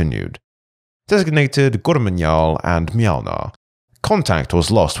 Elazar continued. Designated Gormanyal and Mjalnar. Contact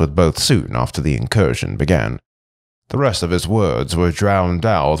was lost with both soon after the incursion began. The rest of his words were drowned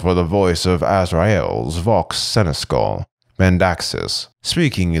out by the voice of Azrael's Vox Senescal, Mendaxis,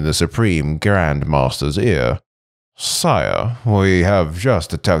 speaking in the Supreme Grandmaster's ear. Sire, we have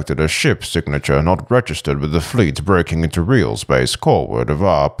just detected a ship signature not registered with the fleet breaking into real space forward of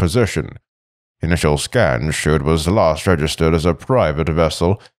our position. Initial scans showed was last registered as a private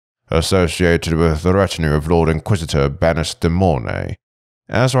vessel associated with the retinue of Lord Inquisitor Banished de Mornay.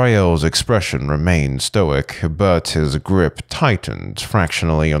 Azrael's expression remained stoic, but his grip tightened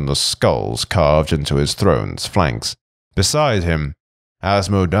fractionally on the skulls carved into his throne's flanks. Beside him,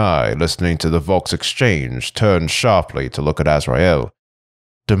 Asmodai, listening to the Vox exchange, turned sharply to look at Azrael.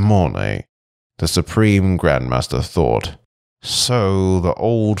 De Mornay, the Supreme Grandmaster thought. So the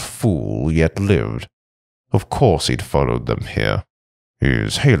old fool yet lived. Of course he'd followed them here.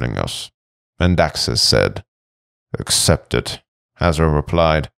 He's hailing us, Mendaxis said. Accept it, Azra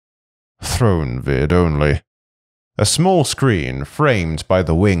replied. Throne vid only. A small screen, framed by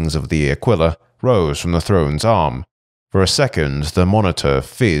the wings of the Aquila, rose from the throne's arm. For a second, the monitor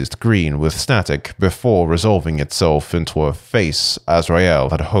fizzed green with static before resolving itself into a face Azrael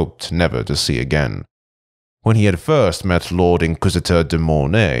had hoped never to see again. When he had first met Lord Inquisitor de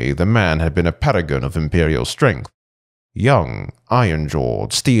Mornay, the man had been a paragon of imperial strength. Young,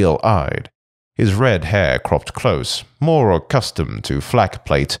 iron-jawed, steel-eyed, his red hair cropped close, more accustomed to flak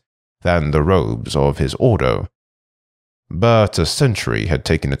plate than the robes of his ordo. But a century had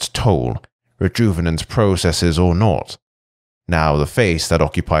taken its toll, rejuvenant processes or not. Now the face that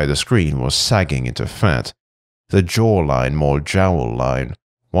occupied the screen was sagging into fat, the jawline more jowl-line,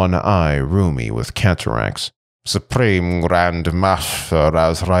 one eye roomy with cataracts. Supreme Grand Master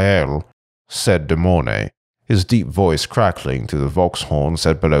Azrael, said de Mornay, his deep voice crackling through the Vox horn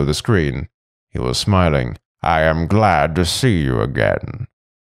set below the screen. He was smiling. I am glad to see you again.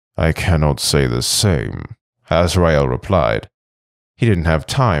 I cannot say the same, Azrael replied. He didn't have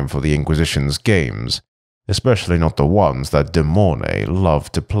time for the Inquisition's games, especially not the ones that de Mornay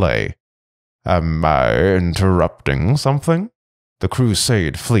loved to play. Am I interrupting something? The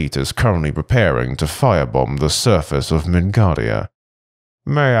Crusade fleet is currently preparing to firebomb the surface of Midgardia.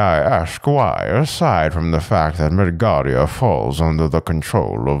 May I ask why, aside from the fact that Midgardia falls under the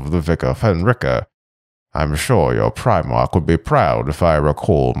control of the Vicar Fenrica? I'm sure your Primarch would be proud if I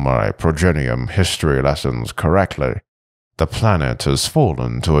recall my Progenium history lessons correctly. The planet has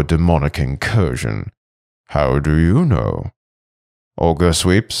fallen to a demonic incursion. How do you know? Augur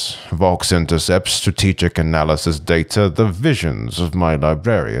sweeps, Vox intercepts strategic analysis data, the visions of my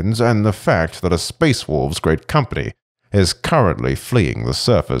librarians, and the fact that a Space Wolves great company is currently fleeing the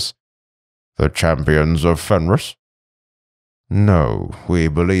surface. The champions of Fenris? No, we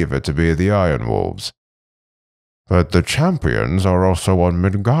believe it to be the Iron Wolves. But the champions are also on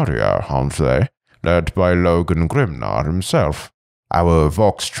Midgardia, aren't they? Led by Logan Grimnar himself. Our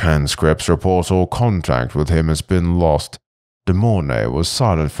Vox transcripts report all contact with him has been lost. De Mornay was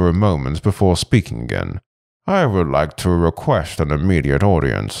silent for a moment before speaking again. I would like to request an immediate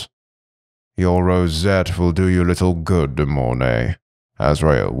audience. Your rosette will do you little good, de Mornay,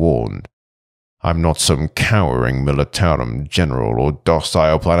 Azrael warned. I'm not some cowering militarum general or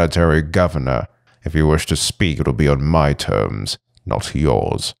docile planetary governor. If you wish to speak, it'll be on my terms, not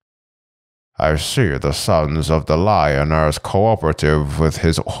yours. I see the Sons of the Lion are as cooperative with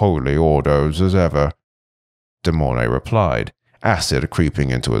his holy orders as ever. De Mornay replied, acid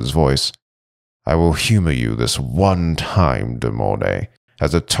creeping into his voice. I will humor you this one time, de Mornay,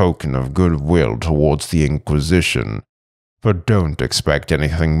 as a token of goodwill towards the Inquisition. But don't expect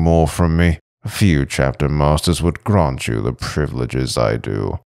anything more from me. Few chapter masters would grant you the privileges I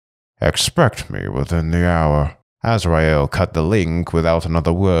do. Expect me within the hour. Azrael cut the link without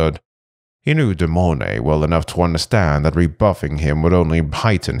another word. He knew de Mornay well enough to understand that rebuffing him would only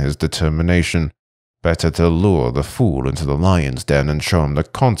heighten his determination. Better to lure the fool into the lion's den and show him the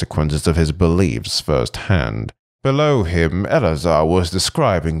consequences of his beliefs firsthand. Below him, Elazar was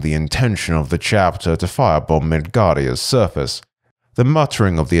describing the intention of the chapter to firebomb Midgardia's surface. The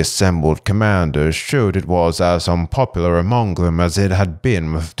muttering of the assembled commanders showed it was as unpopular among them as it had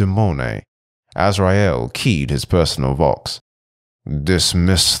been with de Mornay. Azrael keyed his personal vox.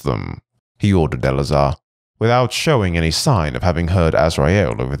 Dismiss them, he ordered Elazar. Without showing any sign of having heard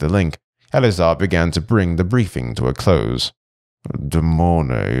Azrael over the link, Elazar began to bring the briefing to a close.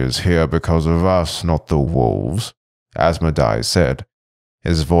 Demone is here because of us, not the wolves, Asmodai said,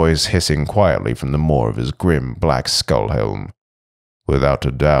 his voice hissing quietly from the moor of his grim black skull helm. Without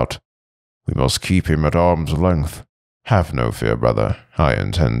a doubt, we must keep him at arm's length. Have no fear, brother, I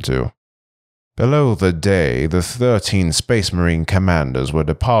intend to. Below the day, the 13 Space Marine commanders were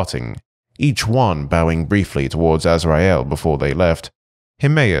departing, each one bowing briefly towards Azrael before they left.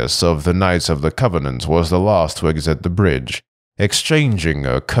 Himeas of the Knights of the Covenant was the last to exit the bridge, exchanging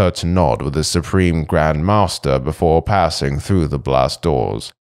a curt nod with the Supreme Grand Master before passing through the blast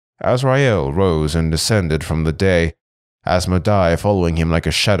doors. Azrael rose and descended from the day, Asmodai following him like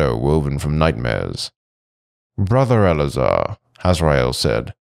a shadow woven from nightmares. Brother Elazar, Azrael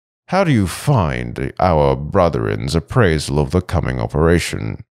said, how do you find our brethren's appraisal of the coming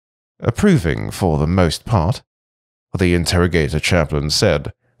operation? Approving for the most part, the interrogator chaplain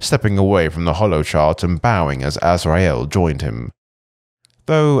said, stepping away from the holochart and bowing as Azrael joined him.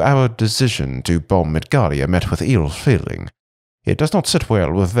 Though our decision to bomb Midgardia met with ill feeling, it does not sit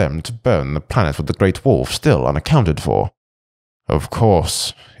well with them to burn the planet with the Great Wolf still unaccounted for. Of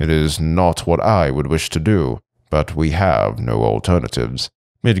course, it is not what I would wish to do, but we have no alternatives.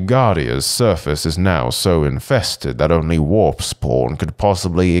 Midgardia's surface is now so infested that only warp spawn could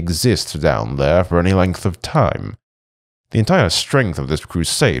possibly exist down there for any length of time. The entire strength of this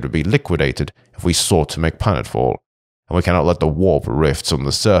crusade would be liquidated if we sought to make planetfall, and we cannot let the warp rifts on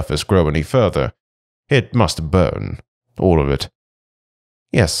the surface grow any further. It must burn, all of it.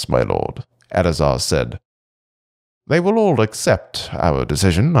 Yes, my lord, Elazar said. They will all accept our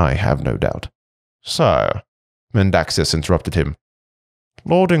decision, I have no doubt. Sire, Mendaxis interrupted him.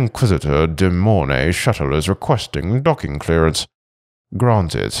 Lord Inquisitor Demone's shuttle is requesting docking clearance.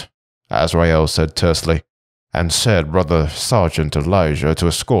 Granted, Azrael said tersely, and said Brother Sergeant Elijah to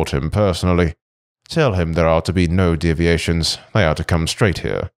escort him personally. Tell him there are to be no deviations, they are to come straight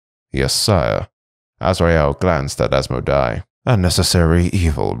here. Yes, sire. Azrael glanced at Asmodai. A necessary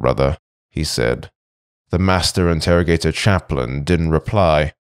evil, brother, he said. The Master Interrogator Chaplain didn't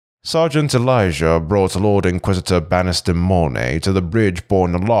reply. Sergeant Elijah brought Lord Inquisitor Bannister Mornay to the bridge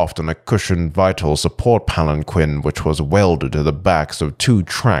borne aloft on a cushioned vital support palanquin which was welded to the backs of 2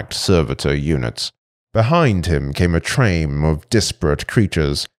 tracked servitor units. Behind him came a train of disparate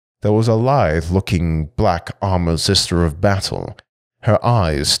creatures. There was a lithe-looking black-armored sister of battle, her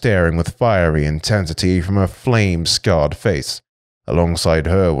eyes staring with fiery intensity from her flame-scarred face. Alongside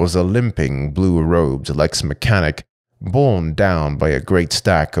her was a limping, blue-robed Lex mechanic, borne down by a great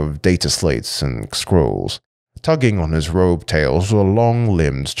stack of data slates and scrolls. Tugging on his robe tails was a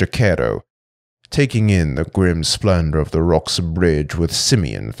long-limbed Jaquero, taking in the grim splendor of the rock's bridge with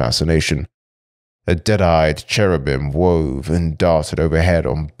simian fascination. A dead-eyed cherubim wove and darted overhead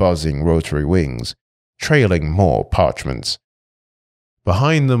on buzzing rotary wings, trailing more parchments.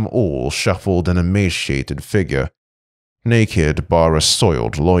 Behind them all shuffled an emaciated figure, naked bar a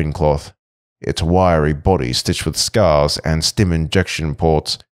soiled loincloth, its wiry body stitched with scars and stim injection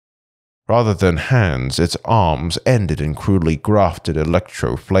ports. Rather than hands, its arms ended in crudely grafted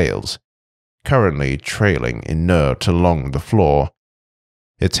electro-flails, currently trailing inert along the floor.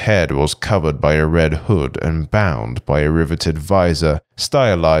 Its head was covered by a red hood and bound by a riveted visor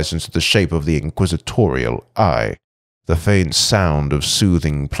stylized into the shape of the inquisitorial eye. The faint sound of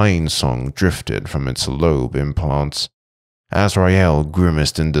soothing plainsong drifted from its lobe implants. Azrael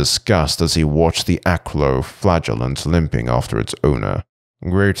grimaced in disgust as he watched the acro-flagellant limping after its owner.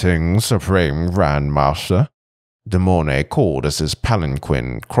 "Greetings, Supreme Grand Master," Demone called as his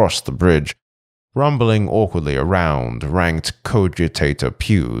palanquin crossed the bridge, rumbling awkwardly around ranked cogitator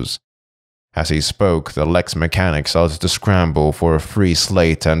pews. As he spoke, the Lex mechanic started to scramble for a free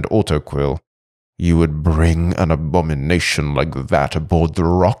slate and autoquill. "You would bring an abomination like that aboard the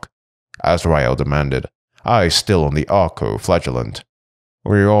rock?" Azrael demanded, eyes still on the arco-flagellant.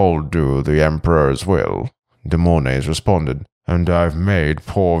 "We all do the Emperor's will," Demones responded, "and I've made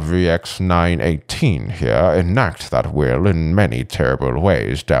poor VX-918 here enact that will in many terrible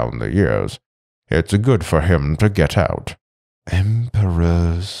ways down the years. It's good for him to get out."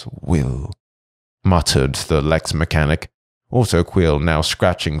 "Emperor's will," muttered the Lex mechanic, autoquill now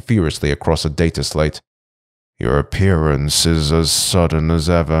scratching furiously across a data slate. "Your appearance is as sudden as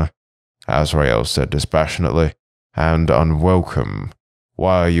ever," Azrael said dispassionately, "and unwelcome.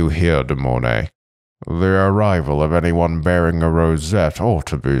 Why are you here, Demone?" "The arrival of anyone bearing a rosette ought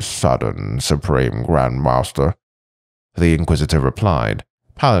to be sudden, Supreme Grand Master," the Inquisitor replied,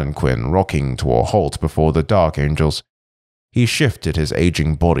 palanquin rocking to a halt before the Dark Angels. He shifted his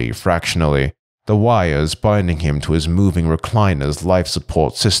aging body fractionally, the wires binding him to his moving recliner's life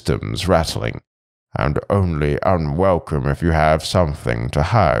support systems rattling. and only unwelcome if you have something to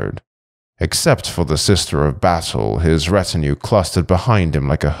hide. Except for the Sister of Battle, his retinue clustered behind him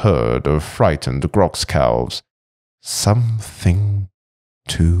like a herd of frightened groxcalves. Something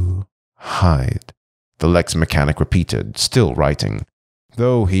to hide, the Lex mechanic repeated, still writing.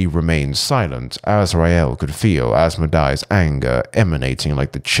 Though he remained silent, Azrael could feel Asmodai's anger emanating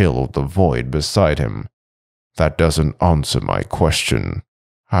like the chill of the void beside him. That doesn't answer my question.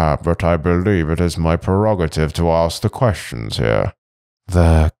 But I believe it is my prerogative to ask the questions here.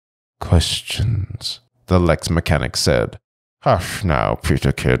 The questions, the Lex mechanic said. Hush now,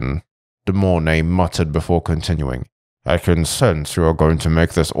 Peterkin, de Mornay muttered before continuing. I can sense you are going to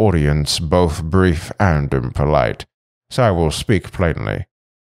make this audience both brief and impolite, so I will speak plainly.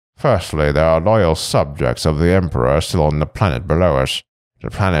 Firstly, there are loyal subjects of the Emperor still on the planet below us, the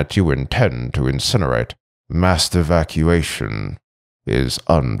planet you intend to incinerate. Mass evacuation is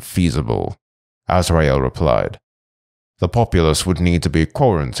unfeasible, Azrael replied. The populace would need to be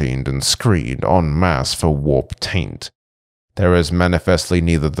quarantined and screened en masse for warp taint. There is manifestly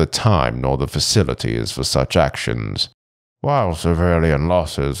neither the time nor the facilities for such actions. While civilian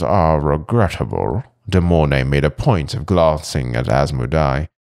losses are regrettable, de Mornay made a point of glancing at Asmodai.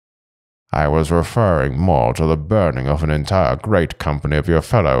 I was referring more to the burning of an entire great company of your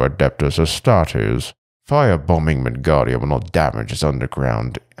fellow Adeptus Astartes. Firebombing Midgardia will not damage its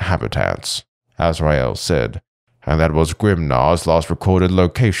underground habitats, Azrael said, and that was Grimnar's last recorded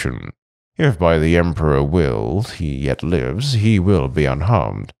location. If by the Emperor will he yet lives, he will be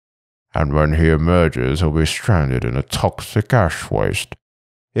unharmed. And when he emerges, he'll be stranded in a toxic ash waste.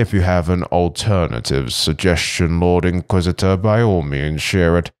 If you have an alternative suggestion, Lord Inquisitor, by all means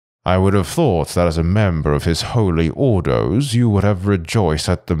share it. I would have thought that as a member of his holy ordos, you would have rejoiced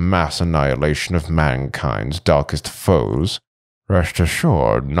at the mass annihilation of mankind's darkest foes. Rest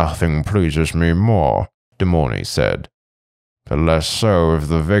assured, nothing pleases me more, de Mornay said. But less so if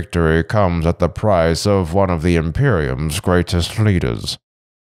the victory comes at the price of one of the Imperium's greatest leaders.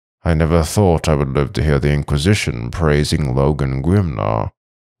 I never thought I would live to hear the Inquisition praising Logan Grimnar.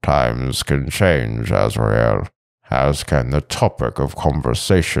 Times can change, Azrael, as can the topic of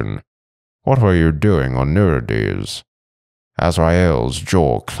conversation. What were you doing on Neurides? Azrael's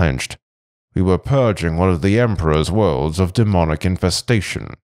jaw clenched. We were purging one of the Emperor's worlds of demonic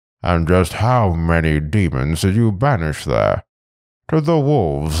infestation. And just how many demons did you banish there? Did the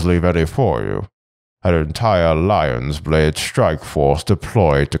wolves leave any for you? An entire Lion's Blade strike force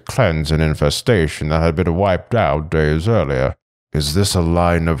deployed to cleanse an infestation that had been wiped out days earlier. Is this a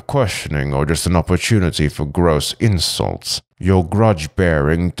line of questioning or just an opportunity for gross insults? Your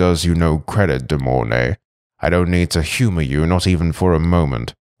grudge-bearing does you no credit, de Mornay. I don't need to humor you, not even for a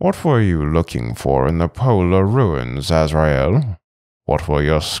moment. What were you looking for in the polar ruins, Azrael? What were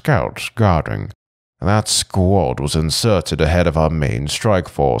your scouts guarding? That squad was inserted ahead of our main strike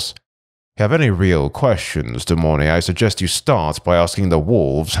force. If you have any real questions, de Mornay, I suggest you start by asking the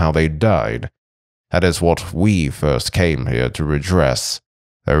wolves how they died. That is what we first came here to redress.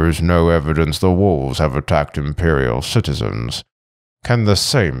 There is no evidence the wolves have attacked Imperial citizens. Can the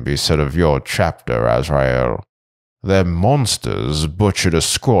same be said of your chapter, Azrael? Their monsters butchered a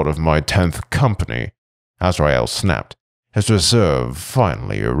squad of my 10th company. Azrael snapped. His reserve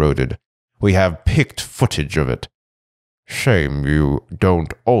finally eroded. We have picked footage of it. Shame you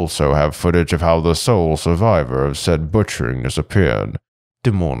don't also have footage of how the sole survivor of said butchering disappeared,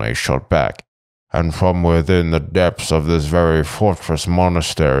 de Mornay shot back. And from within the depths of this very fortress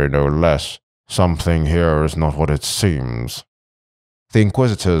monastery, no less. Something here is not what it seems. The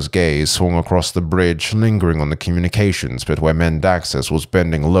Inquisitor's gaze swung across the bridge, lingering on the communications pit where Mendaxus was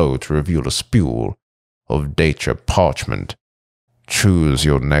bending low to reveal a spool of dature parchment. Choose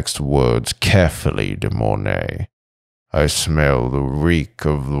your next words carefully, de Mornay. I smell the reek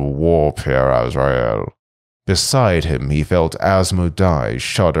of the warp here, Azrael. Beside him, he felt Asmodai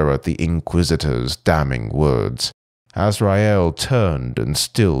shudder at the Inquisitor's damning words. Azrael turned and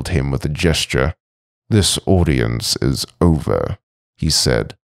stilled him with a gesture. This audience is over, he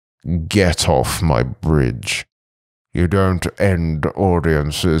said. Get off my bridge. You don't end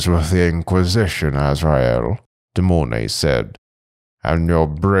audiences with the Inquisition, Azrael, de Mornay said. And your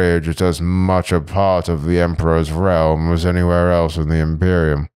bridge is as much a part of the Emperor's realm as anywhere else in the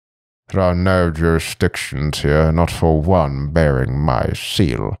Imperium. There are no jurisdictions here, not for one bearing my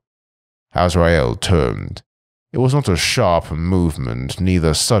seal. Azrael turned. It was not a sharp movement,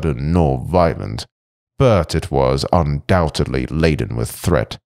 neither sudden nor violent, but it was undoubtedly laden with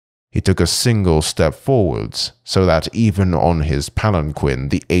threat. He took a single step forwards, so that even on his palanquin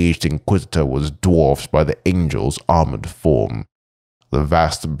the aged Inquisitor was dwarfed by the angel's armored form. The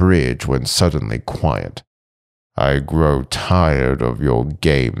vast bridge went suddenly quiet. "I grow tired of your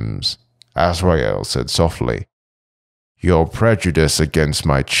games," Azrael said softly. "Your prejudice against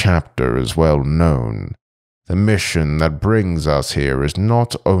my chapter is well known. The mission that brings us here is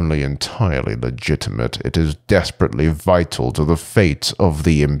not only entirely legitimate, it is desperately vital to the fate of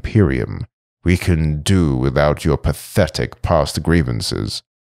the Imperium. We can do without your pathetic past grievances."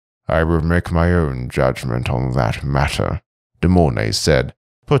 "I will make my own judgment on that matter," De Mornay said,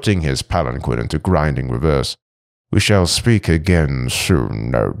 putting his palanquin into grinding reverse. "We shall speak again soon,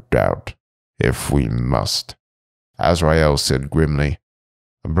 no doubt, if we must." Azrael said grimly,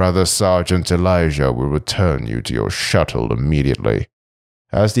 "Brother Sergeant Elijah will return you to your shuttle immediately."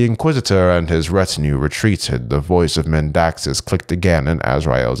 As the Inquisitor and his retinue retreated, the voice of Mendaxis clicked again in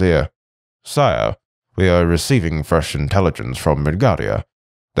Azrael's ear. "Sire, we are receiving fresh intelligence from Midgardia."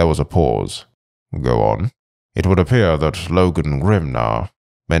 There was a pause. "Go on." "It would appear that Logan Grimnar—"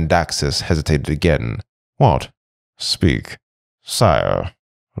 Mendaxis hesitated again. "What?" "Speak." "Sire,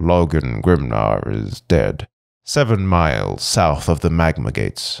 Logan Grimnar is dead. 7 miles south of the Magma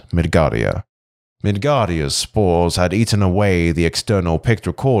Gates, Midgardia. Midgardia's spores had eaten away the external picked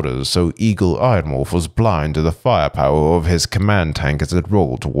recorders, so Eagle Ironwolf was blind to the firepower of his command tank as it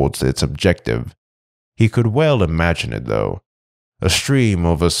rolled towards its objective. He could well imagine it, though. A stream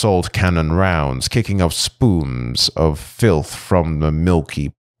of assault cannon rounds kicking up spumes of filth from the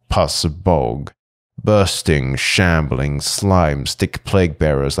milky pus bog, bursting, shambling slime stick plague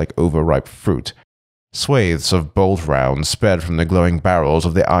bearers like overripe fruit. Swathes of bolt rounds sped from the glowing barrels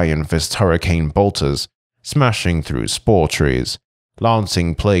of the Iron Fist hurricane bolters, smashing through spore trees,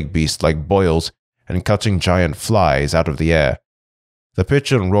 lancing plague beasts like boils, and cutting giant flies out of the air. The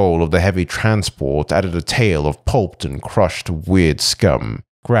pitch and roll of the heavy transport added a tale of pulped and crushed weird scum,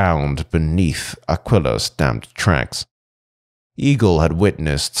 ground beneath Aquila-stamped tracks. Eagle had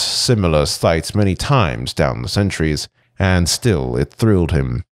witnessed similar sights many times down the centuries, and still it thrilled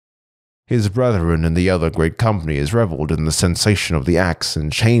him. His brethren in the other great companies reveled in the sensation of the axe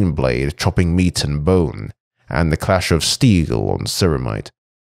and chain blade chopping meat and bone, and the clash of steel on ceramite.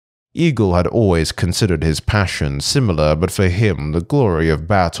 Eagle had always considered his passion similar, but for him the glory of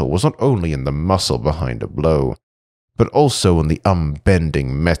battle was not only in the muscle behind a blow, but also in the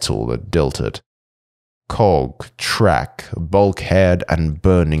unbending metal that dealt it. Cog, track, bulkhead, and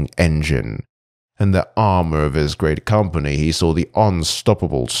burning engine. In the armor of his great company he saw the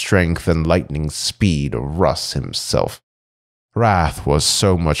unstoppable strength and lightning speed of Russ himself. Wrath was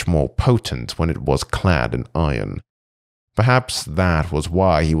so much more potent when it was clad in iron. Perhaps that was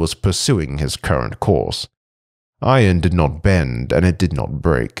why he was pursuing his current course. Iron did not bend and it did not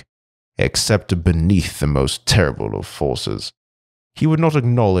break, except beneath the most terrible of forces. He would not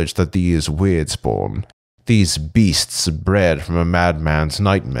acknowledge that these weirdspawn, these beasts bred from a madman's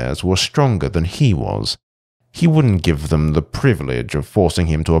nightmares, were stronger than he was. He wouldn't give them the privilege of forcing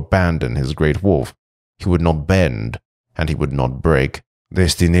him to abandon his great wolf. He would not bend, and he would not break.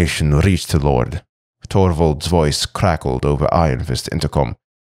 "Destination reached, Lord." Torvald's voice crackled over Iron Fist intercom.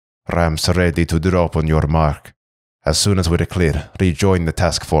 "Ramps ready to drop on your mark. As soon as we're clear, rejoin the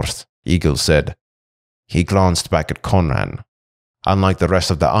task force," Eagle said. He glanced back at Conran. Unlike the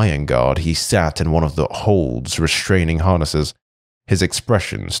rest of the Iron Guard, he sat in one of the holds restraining harnesses, his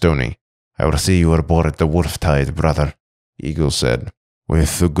expression stony. "I will see you aboard the Wolf-Tide, brother," Eagle said.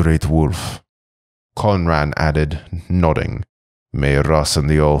 "With the Great Wolf," Conran added, nodding. "May Russ and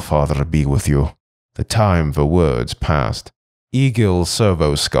the All-Father be with you." The time for words passed. Eagle's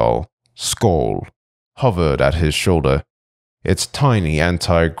servo skull, hovered at his shoulder, its tiny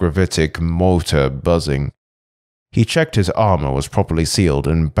anti-gravitic motor buzzing. He checked his armor was properly sealed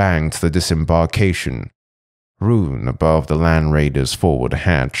and banged the disembarkation rune above the Land Raider's forward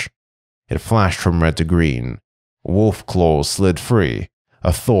hatch. It flashed from red to green. Wolf claws slid free,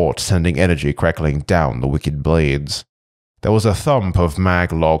 a thought sending energy crackling down the wicked blades. There was a thump of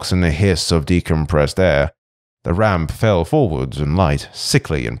mag locks and a hiss of decompressed air. The ramp fell forwards and light,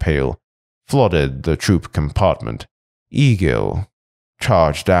 sickly and pale, flooded the troop compartment. Eagle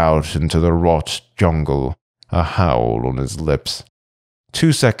charged out into the rot jungle, a howl on his lips.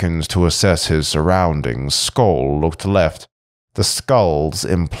 2 seconds to assess his surroundings. Skull looked left, the skull's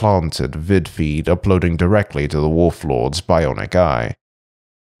implanted vid feed uploading directly to the Wolf Lord's bionic eye.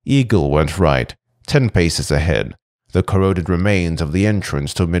 Eagle went right, 10 paces ahead. The corroded remains of the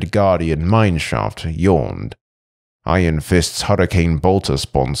entrance to Midgardian mineshaft yawned. Iron Fist's hurricane bolter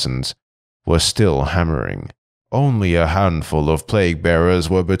sponsons were still hammering. Only a handful of plague bearers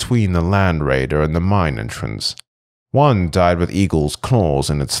were between the Land Raider and the mine entrance. One died with Eagle's claws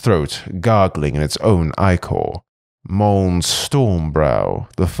in its throat, gargling in its own ichor. Moan's Stormbrow,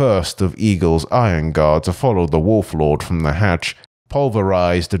 the first of Eagle's Iron Guard to follow the Wolf Lord from the hatch,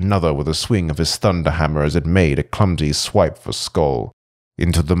 pulverized another with a swing of his thunderhammer as it made a clumsy swipe for Skull.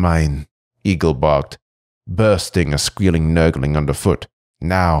 "Into the mine," Eagle barked, bursting a squealing nurgling underfoot.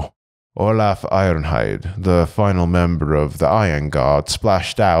 "Now!" Olaf Ironhide, the final member of the Iron Guard,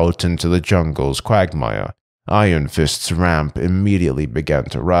 splashed out into the jungle's quagmire. Iron Fist's ramp immediately began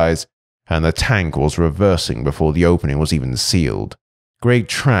to rise, and the tank was reversing before the opening was even sealed. Great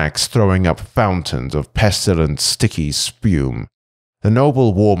tracks throwing up fountains of pestilent, sticky spume. The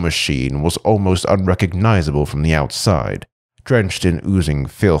noble war machine was almost unrecognizable from the outside, drenched in oozing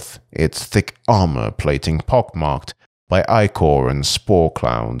filth, its thick armor plating pockmarked by ichor and spore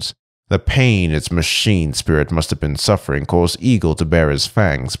clouds. The pain its machine spirit must have been suffering caused Eagle to bare his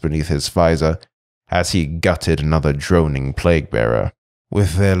fangs beneath his visor as he gutted another droning plague-bearer.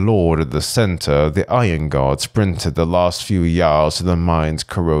 With their lord at the center, the Iron Guard sprinted the last few yards to the mine's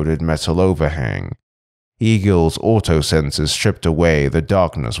corroded metal overhang. Eagle's auto-sensors stripped away the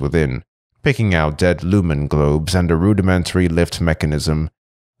darkness within, picking out dead lumen globes and a rudimentary lift mechanism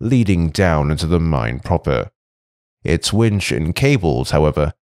leading down into the mine proper. Its winch and cables,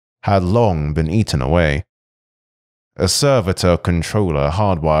 however, had long been eaten away. A servitor controller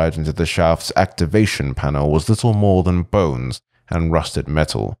hardwired into the shaft's activation panel was little more than bones and rusted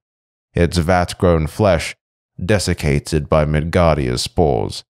metal, its vat-grown flesh desiccated by Midgardia's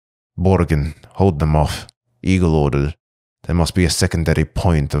spores. "Borgen, hold them off," Eagle ordered. "There must be a secondary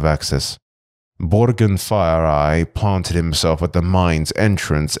point of access." Borgen Fire-Eye planted himself at the mine's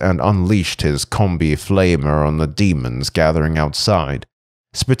entrance and unleashed his combi flamer on the demons gathering outside,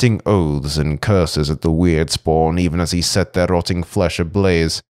 spitting oaths and curses at the weird spawn even as he set their rotting flesh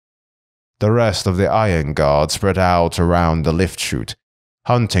ablaze. The rest of the Iron Guard spread out around the lift chute,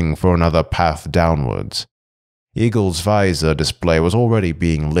 hunting for another path downwards. Eagle's visor display was already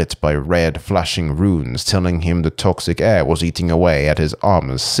being lit by red, flashing runes telling him the toxic air was eating away at his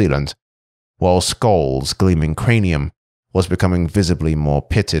armor's sealant, while Skull's gleaming cranium was becoming visibly more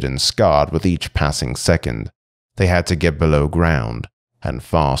pitted and scarred with each passing second. They had to get below ground, and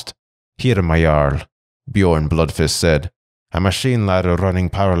fast. "Here, my Jarl," Bjorn Bloodfist said, a machine ladder running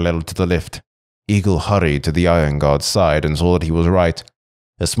parallel to the lift. Eagle hurried to the Iron Guard's side and saw that he was right.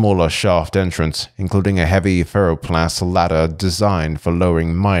 A smaller shaft entrance, including a heavy ferroplast ladder designed for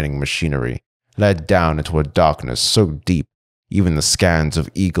lowering mining machinery, led down into a darkness so deep even the scans of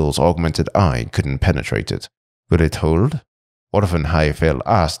Eagle's augmented eye couldn't penetrate it. "Will it hold?" Orphanheifel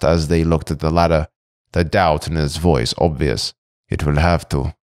asked as they looked at the ladder, the doubt in his voice obvious. "It will have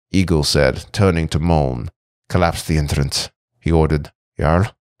to," Eagle said, turning to Moln. "Collapse the entrance," he ordered.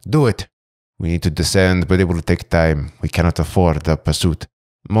 "Jarl, do it. We need to descend, but it will take time. We cannot afford the pursuit."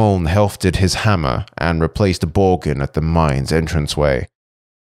 Moln hefted his hammer and replaced Borgen at the mine's entranceway.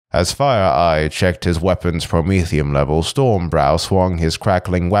 As Fire-Eye checked his weapon's promethium level, Stormbrow swung his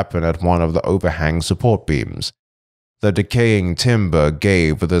crackling weapon at one of the overhang support beams. The decaying timber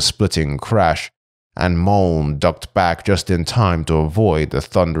gave with a splitting crash, and Moln ducked back just in time to avoid the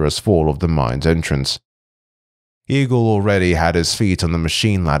thunderous fall of the mine's entrance. Eagle already had his feet on the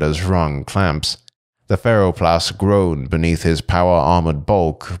machine ladder's rung clamps. The ferroplast groaned beneath his power-armored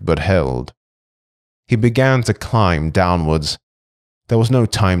bulk, but held. He began to climb downwards. There was no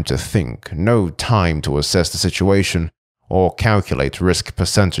time to think, no time to assess the situation, or calculate risk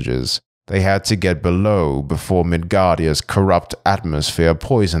percentages. They had to get below before Midgardia's corrupt atmosphere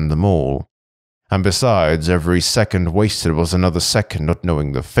poisoned them all. And besides, every second wasted was another second not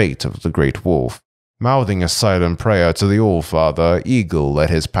knowing the fate of the Great Wolf. Mouthing a silent prayer to the All-Father, Eagle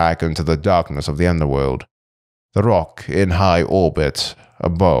led his pack into the darkness of the underworld. The rock in high orbit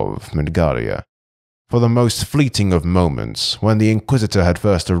above Midgardia. For the most fleeting of moments, when the Inquisitor had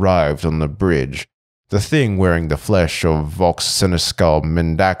first arrived on the bridge, the thing wearing the flesh of Vox Senescal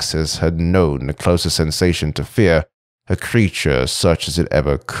Mendaxis had known the closest sensation to fear, a creature such as it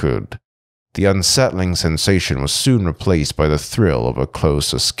ever could. The unsettling sensation was soon replaced by the thrill of a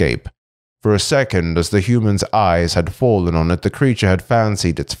close escape. For a second, as the human's eyes had fallen on it, the creature had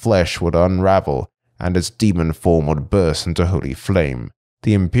fancied its flesh would unravel, and its demon form would burst into holy flame.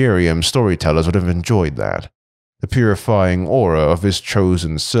 The Imperium storytellers would have enjoyed that. The purifying aura of his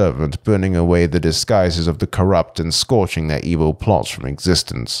chosen servant burning away the disguises of the corrupt and scorching their evil plots from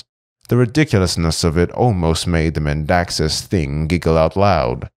existence. The ridiculousness of it almost made the Mendaxis thing giggle out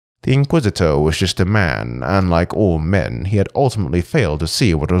loud. The Inquisitor was just a man, and like all men, he had ultimately failed to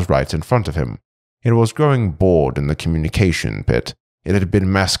see what was right in front of him. It was growing bored in the communication pit. It had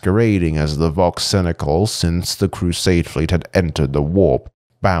been masquerading as the Vox Senecal since the Crusade fleet had entered the warp,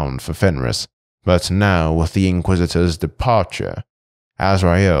 bound for Fenris. But now, with the Inquisitor's departure,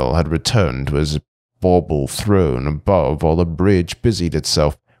 Azrael had returned to his bauble throne above while the bridge busied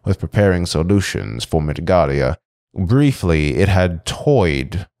itself with preparing solutions for Midgardia. Briefly, it had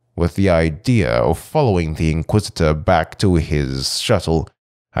toyed with the idea of following the Inquisitor back to his shuttle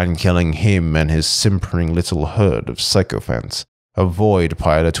and killing him and his simpering little herd of sycophants. A void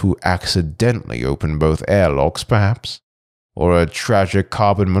pilot who accidentally opened both airlocks, perhaps? Or a tragic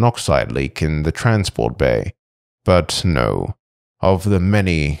carbon monoxide leak in the transport bay. But no. Of the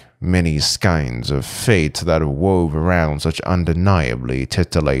many, many skeins of fate that wove around such undeniably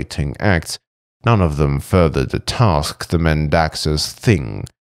titillating acts, none of them furthered the task the Mendax's thing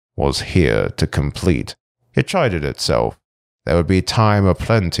was here to complete. It chided itself. There would be time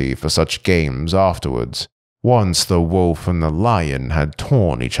aplenty for such games afterwards, once the wolf and the lion had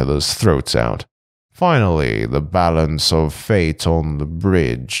torn each other's throats out. Finally, the balance of fate on the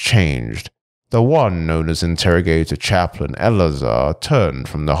bridge changed. The one known as Interrogator Chaplain Eleazar turned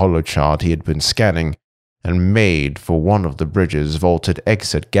from the holochart he had been scanning and made for one of the bridge's vaulted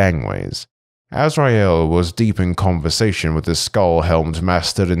exit gangways. Azrael was deep in conversation with the skull-helmed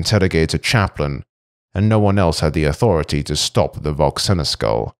Master Interrogator Chaplain, and no one else had the authority to stop the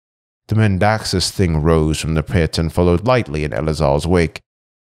Voxenaskull. The Mendax's thing rose from the pit and followed lightly in Eleazar's wake.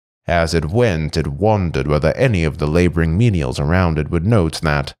 As it went, it wondered whether any of the laboring menials around it would note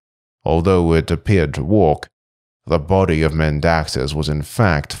that, although it appeared to walk, the body of Mendax's was in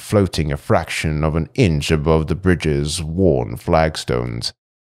fact floating a fraction of an inch above the bridge's worn flagstones.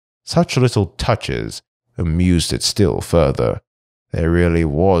 Such little touches amused it still further. There really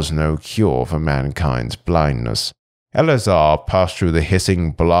was no cure for mankind's blindness. Eleazar passed through the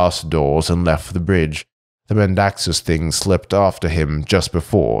hissing blast doors and left the bridge. The Mendax's thing slipped after him just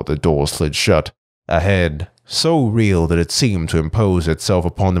before the door slid shut. Ahead, so real that it seemed to impose itself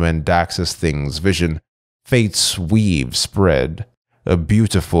upon the Mendax's thing's vision, fate's weave spread, a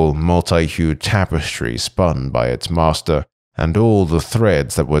beautiful multi-hued tapestry spun by its master, and all the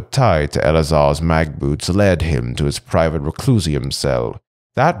threads that were tied to Eleazar's mag-boots led him to his private reclusium cell.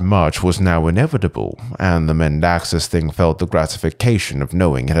 That much was now inevitable, and the Mendax's thing felt the gratification of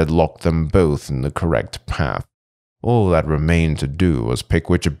knowing it had locked them both in the correct path. All that remained to do was pick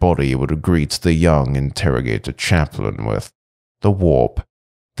which body it would greet the young Interrogator Chaplain with. The warp.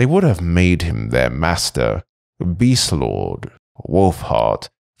 They would have made him their master, Beast Lord, Wolfheart,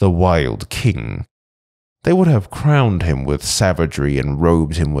 the Wild King. They would have crowned him with savagery and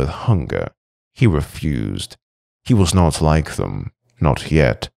robed him with hunger. He refused. He was not like them. Not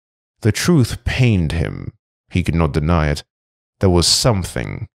yet. The truth pained him. He could not deny it. There was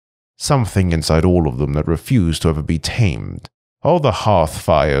something inside all of them that refused to ever be tamed. All the hearth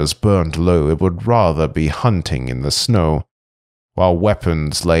fires burned low, it would rather be hunting in the snow. While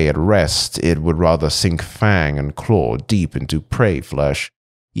weapons lay at rest, it would rather sink fang and claw deep into prey flesh.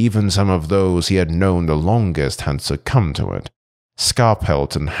 Even some of those he had known the longest had succumbed to it.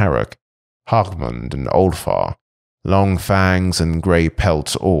 Scarpelt and Harrock, Hagmund and Ulfar, long fangs and grey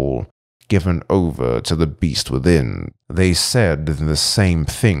pelts all, given over to the beast within. They said the same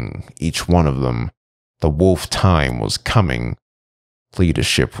thing, each one of them. The wolf time was coming.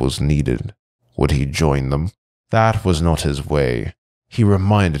 Leadership was needed. Would he join them? That was not his way. He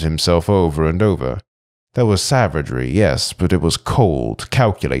reminded himself over and over. There was savagery, yes, but it was cold,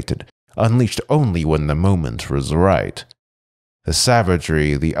 calculated, unleashed only when the moment was right. The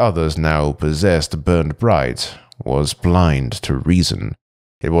savagery the others now possessed burned bright, was blind to reason.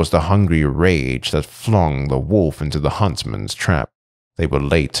 It was the hungry rage that flung the wolf into the huntsman's trap. They were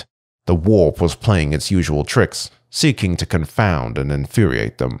late. The warp was playing its usual tricks, seeking to confound and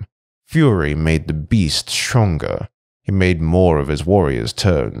infuriate them. Fury made the beast stronger. He made more of his warriors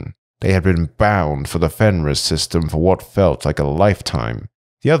turn. They had been bound for the Fenris system for what felt like a lifetime.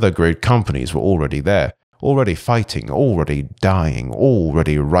 The other great companies were already there, already fighting, already dying,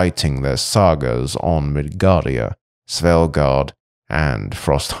 already writing their sagas on Midgardia, Svelgard, and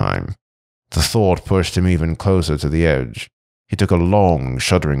Frostheim. The thought pushed him even closer to the edge. He took a long,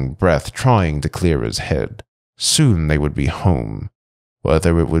 shuddering breath, trying to clear his head. Soon they would be home.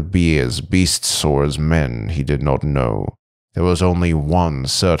 Whether it would be as beasts or as men, he did not know. There was only one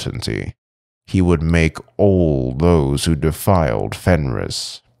certainty. He would make all those who defiled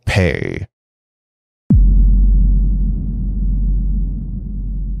Fenris pay.